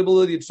 the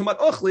susceptibility to tumat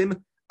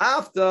ochlim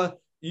after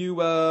you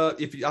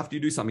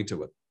do something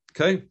to it.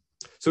 Okay,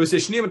 so it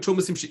says shneim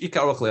tumasim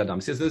sheikar ochle adam.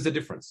 It says there's a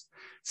difference.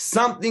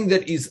 Something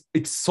that is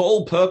its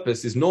sole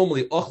purpose is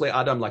normally ochle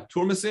adam, like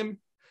turmasim.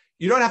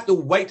 You don't have to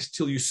wait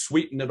till you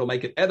sweeten it or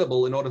make it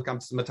edible in order to come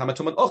to matama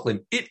tumat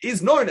ochlim. It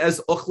is known as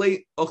ochle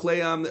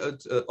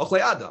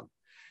adam.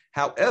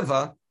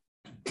 However,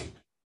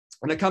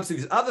 when it comes to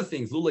these other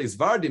things, lulei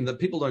zvardim,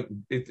 that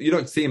you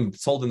don't see them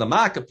sold in the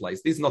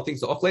marketplace. These are not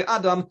things that ochle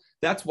adam.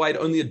 That's why it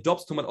only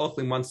adopts tumat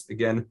ochlim once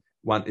again.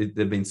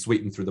 They've been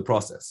sweetened through the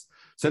process.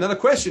 So another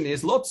question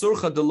is, lo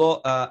tzurcha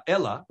delo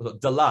ella,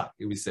 dala,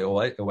 we say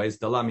always,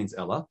 dala means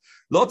ella.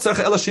 Lo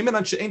tzurcha ella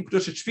shemenan she'en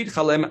kedusha shvit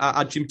chalem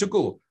ad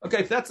shimtuku.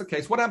 Okay, if that's the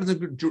case, what happens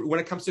when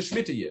it comes to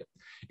Shemitah year?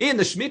 In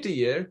the Shemitah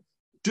year,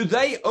 do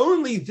they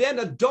only then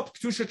adopt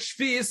kedusha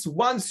shvis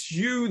once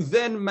you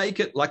then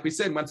make it, like we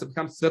said, once it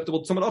becomes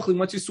susceptible to tumat ochlim,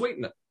 once you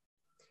sweeten it?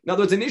 In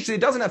other words, initially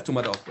it doesn't have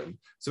tumat ochlim.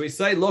 So we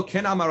say, lo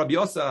ken amar Rabbi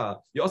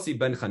Yossi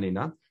ben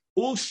Chanina,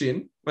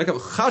 ulshin,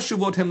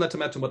 chashuvot hem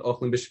latamat tumat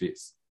ochlim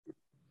b'shvis.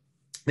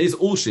 These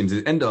ulshim,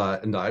 these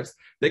endives,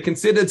 they're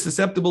considered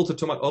susceptible to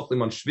tumat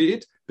ochlim on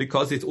Sheviit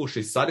because it's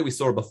ulshi sadi, we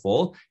saw it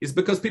before, is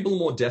because people are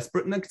more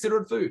desperate and they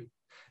consider it food.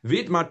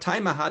 Vit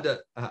martaima hada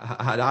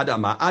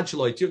ma'ad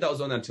shelo yitir, that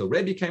was only until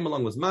Rebbe came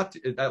along,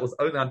 that was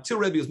only until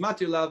Rebbe was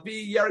matir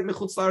lavi yerek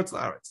mechutz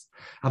la'aretz.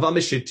 Hava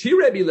mishitir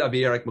Rebbe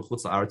lavi yerek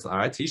mechutz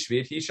la'aretz, he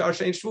Sheviit, he shar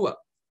shein shvua.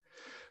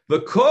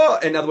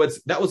 In other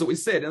words, that was what we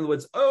said. In other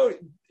words,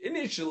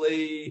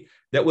 initially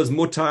that was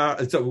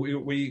mutar. So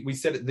we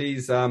said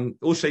these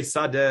ulshei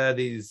sadeh,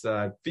 these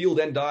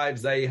field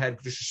endives, they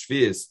had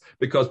shvius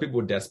because people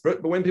were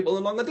desperate. But when people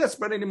are no longer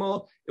desperate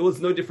anymore, it was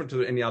no different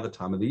to any other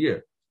time of the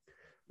year.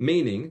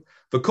 Meaning,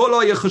 meaning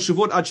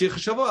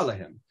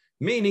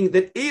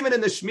that even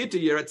in the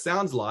Shemitah year, it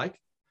sounds like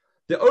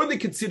they're only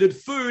considered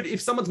food if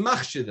someone's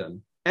machshir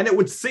them, and it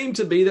would seem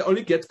to be that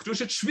only gets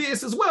kedushat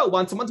shvius as well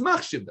once someone's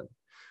machshir them.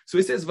 So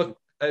he says,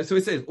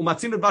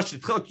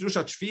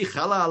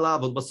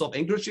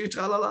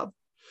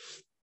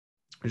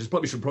 which is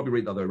should probably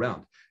read the other way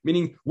around.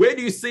 Meaning, where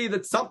do you see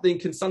that something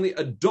can suddenly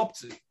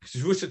adopt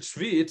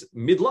Sheviit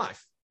midlife?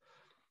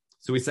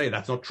 So we say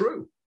that's not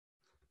true.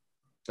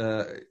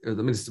 Let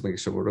me just make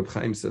sure what Reb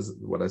Chaim says,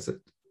 what I said.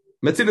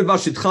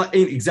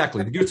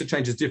 Exactly, the Gersa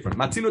change is different.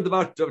 How is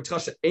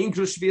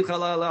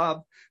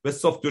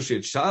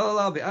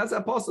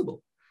that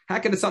possible? How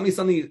can it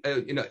suddenly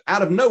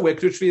out of nowhere,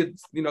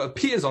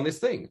 appears on this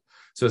thing?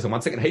 So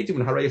one second, we've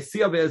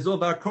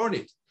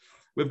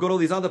got all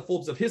these other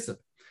forms of hyssop.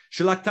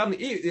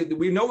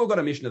 We know we've got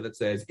a Mishnah that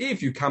says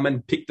if you come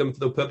and pick them for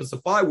the purpose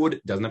of firewood,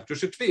 it doesn't have to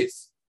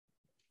shvius.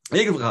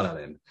 If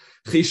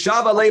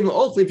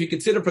you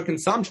consider for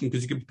consumption,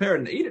 because you can prepare it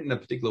and eat it in a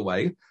particular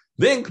way,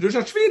 then the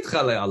Kedusha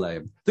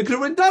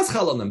does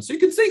chal on them. So you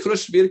can see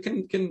Kedusha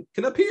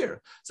can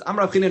appear. So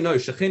Amrav China no. He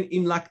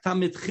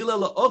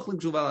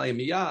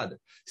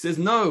says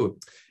no,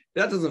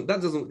 that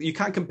doesn't. You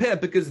can't compare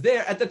because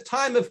there at the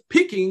time of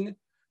picking,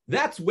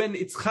 that's when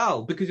it's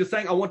chal because you're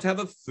saying I want to have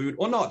a food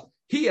or not.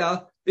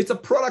 Here it's a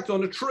product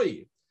on a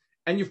tree,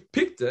 and you've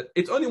picked it.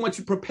 It's only once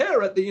you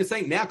prepare it that you're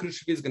saying now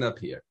Kedusha is going to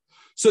appear.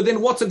 So then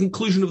what's the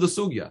conclusion of the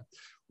sugya?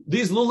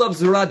 These lulav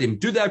zeradim,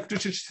 do they have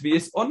Kedusha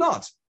shvius or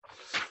not?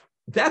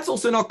 That's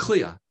also not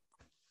clear.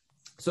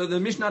 So the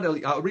Mishnah,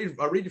 I'll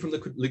read you from the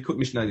Likut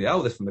Mishnah,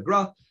 that's from the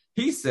Gra.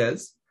 He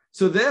says,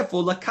 so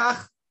therefore,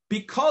 lakach,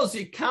 because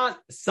you can't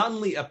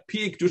suddenly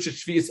appear Kedusha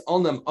shvius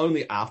on them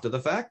only after the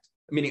fact,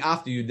 meaning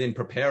after you then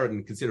prepare it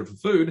and consider it for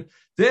food,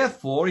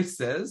 therefore, he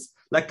says,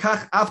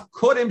 lakach af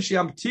kodem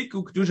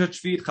shiamtiku Kedusha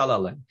shviut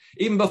chalalem.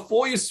 Even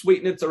before you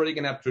sweeten it, it's already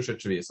going to have Kedusha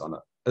shvius on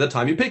it at the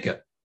time you pick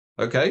it.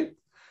 Okay?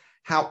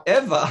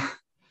 However,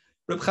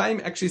 Reb Chaim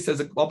actually says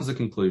the opposite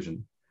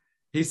conclusion.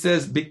 He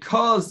says,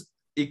 because,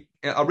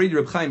 I'll read you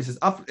Reb Chaim, he says,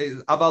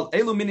 Aval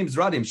elu minim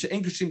zradim,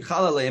 she'en kushim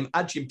chalaleim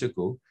ad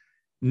shimtuku,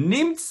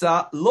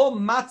 nimtza lo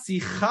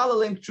matzi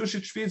chalaleim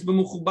kedusha shvius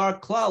b'mechubar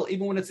klal,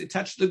 even when it's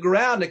attached to the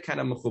ground, it can't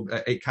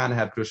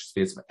have kedusha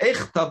shvius.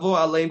 Ech tavo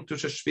aleim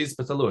kedusha shvius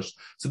b'talush.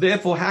 So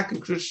therefore, how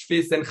can kedusha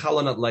shvius then chal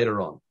on it later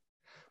on?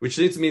 Which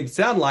leads me to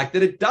sound like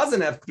that it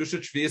doesn't have kedusha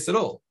shvius at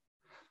all.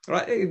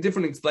 Right,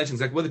 different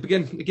explanations. Like, well,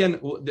 again,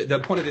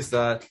 the point of this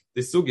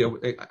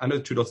sugya. I know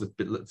 2 dots a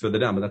bit further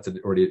down, but that's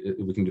already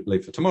we can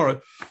leave for tomorrow.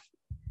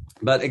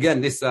 But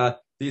again, this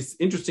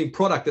interesting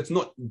product that's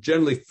not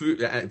generally food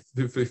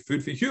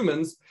for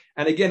humans,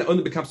 and again,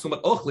 only becomes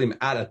somewhat ochlim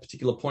at a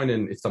particular point.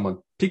 And if someone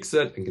picks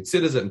it and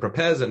considers it and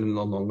prepares it and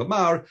on the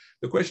mar,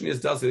 the question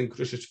is, does it in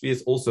Kedusha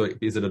shvius also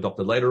is it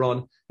adopted later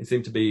on? It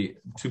seemed to be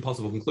 2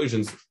 possible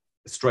conclusions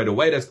straight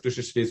away. That's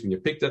Kedusha shvius when you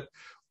picked it,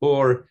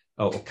 or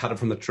cut it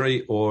from the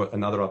tree, or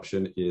another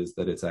option is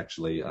that it's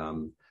actually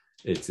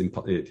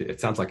it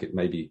sounds like it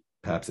maybe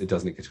perhaps it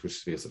doesn't get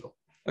Kedusha shvius at all.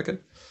 Okay.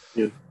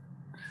 Yeah.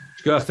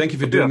 Thank you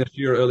for doing this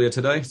year earlier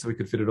today, so we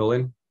could fit it all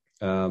in.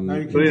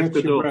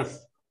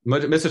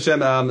 Mr.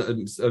 Shem, a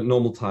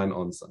normal time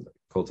on Sunday.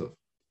 Kol tov.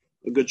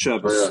 A good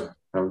Shabbos.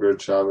 Have a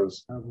good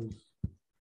Shabbos.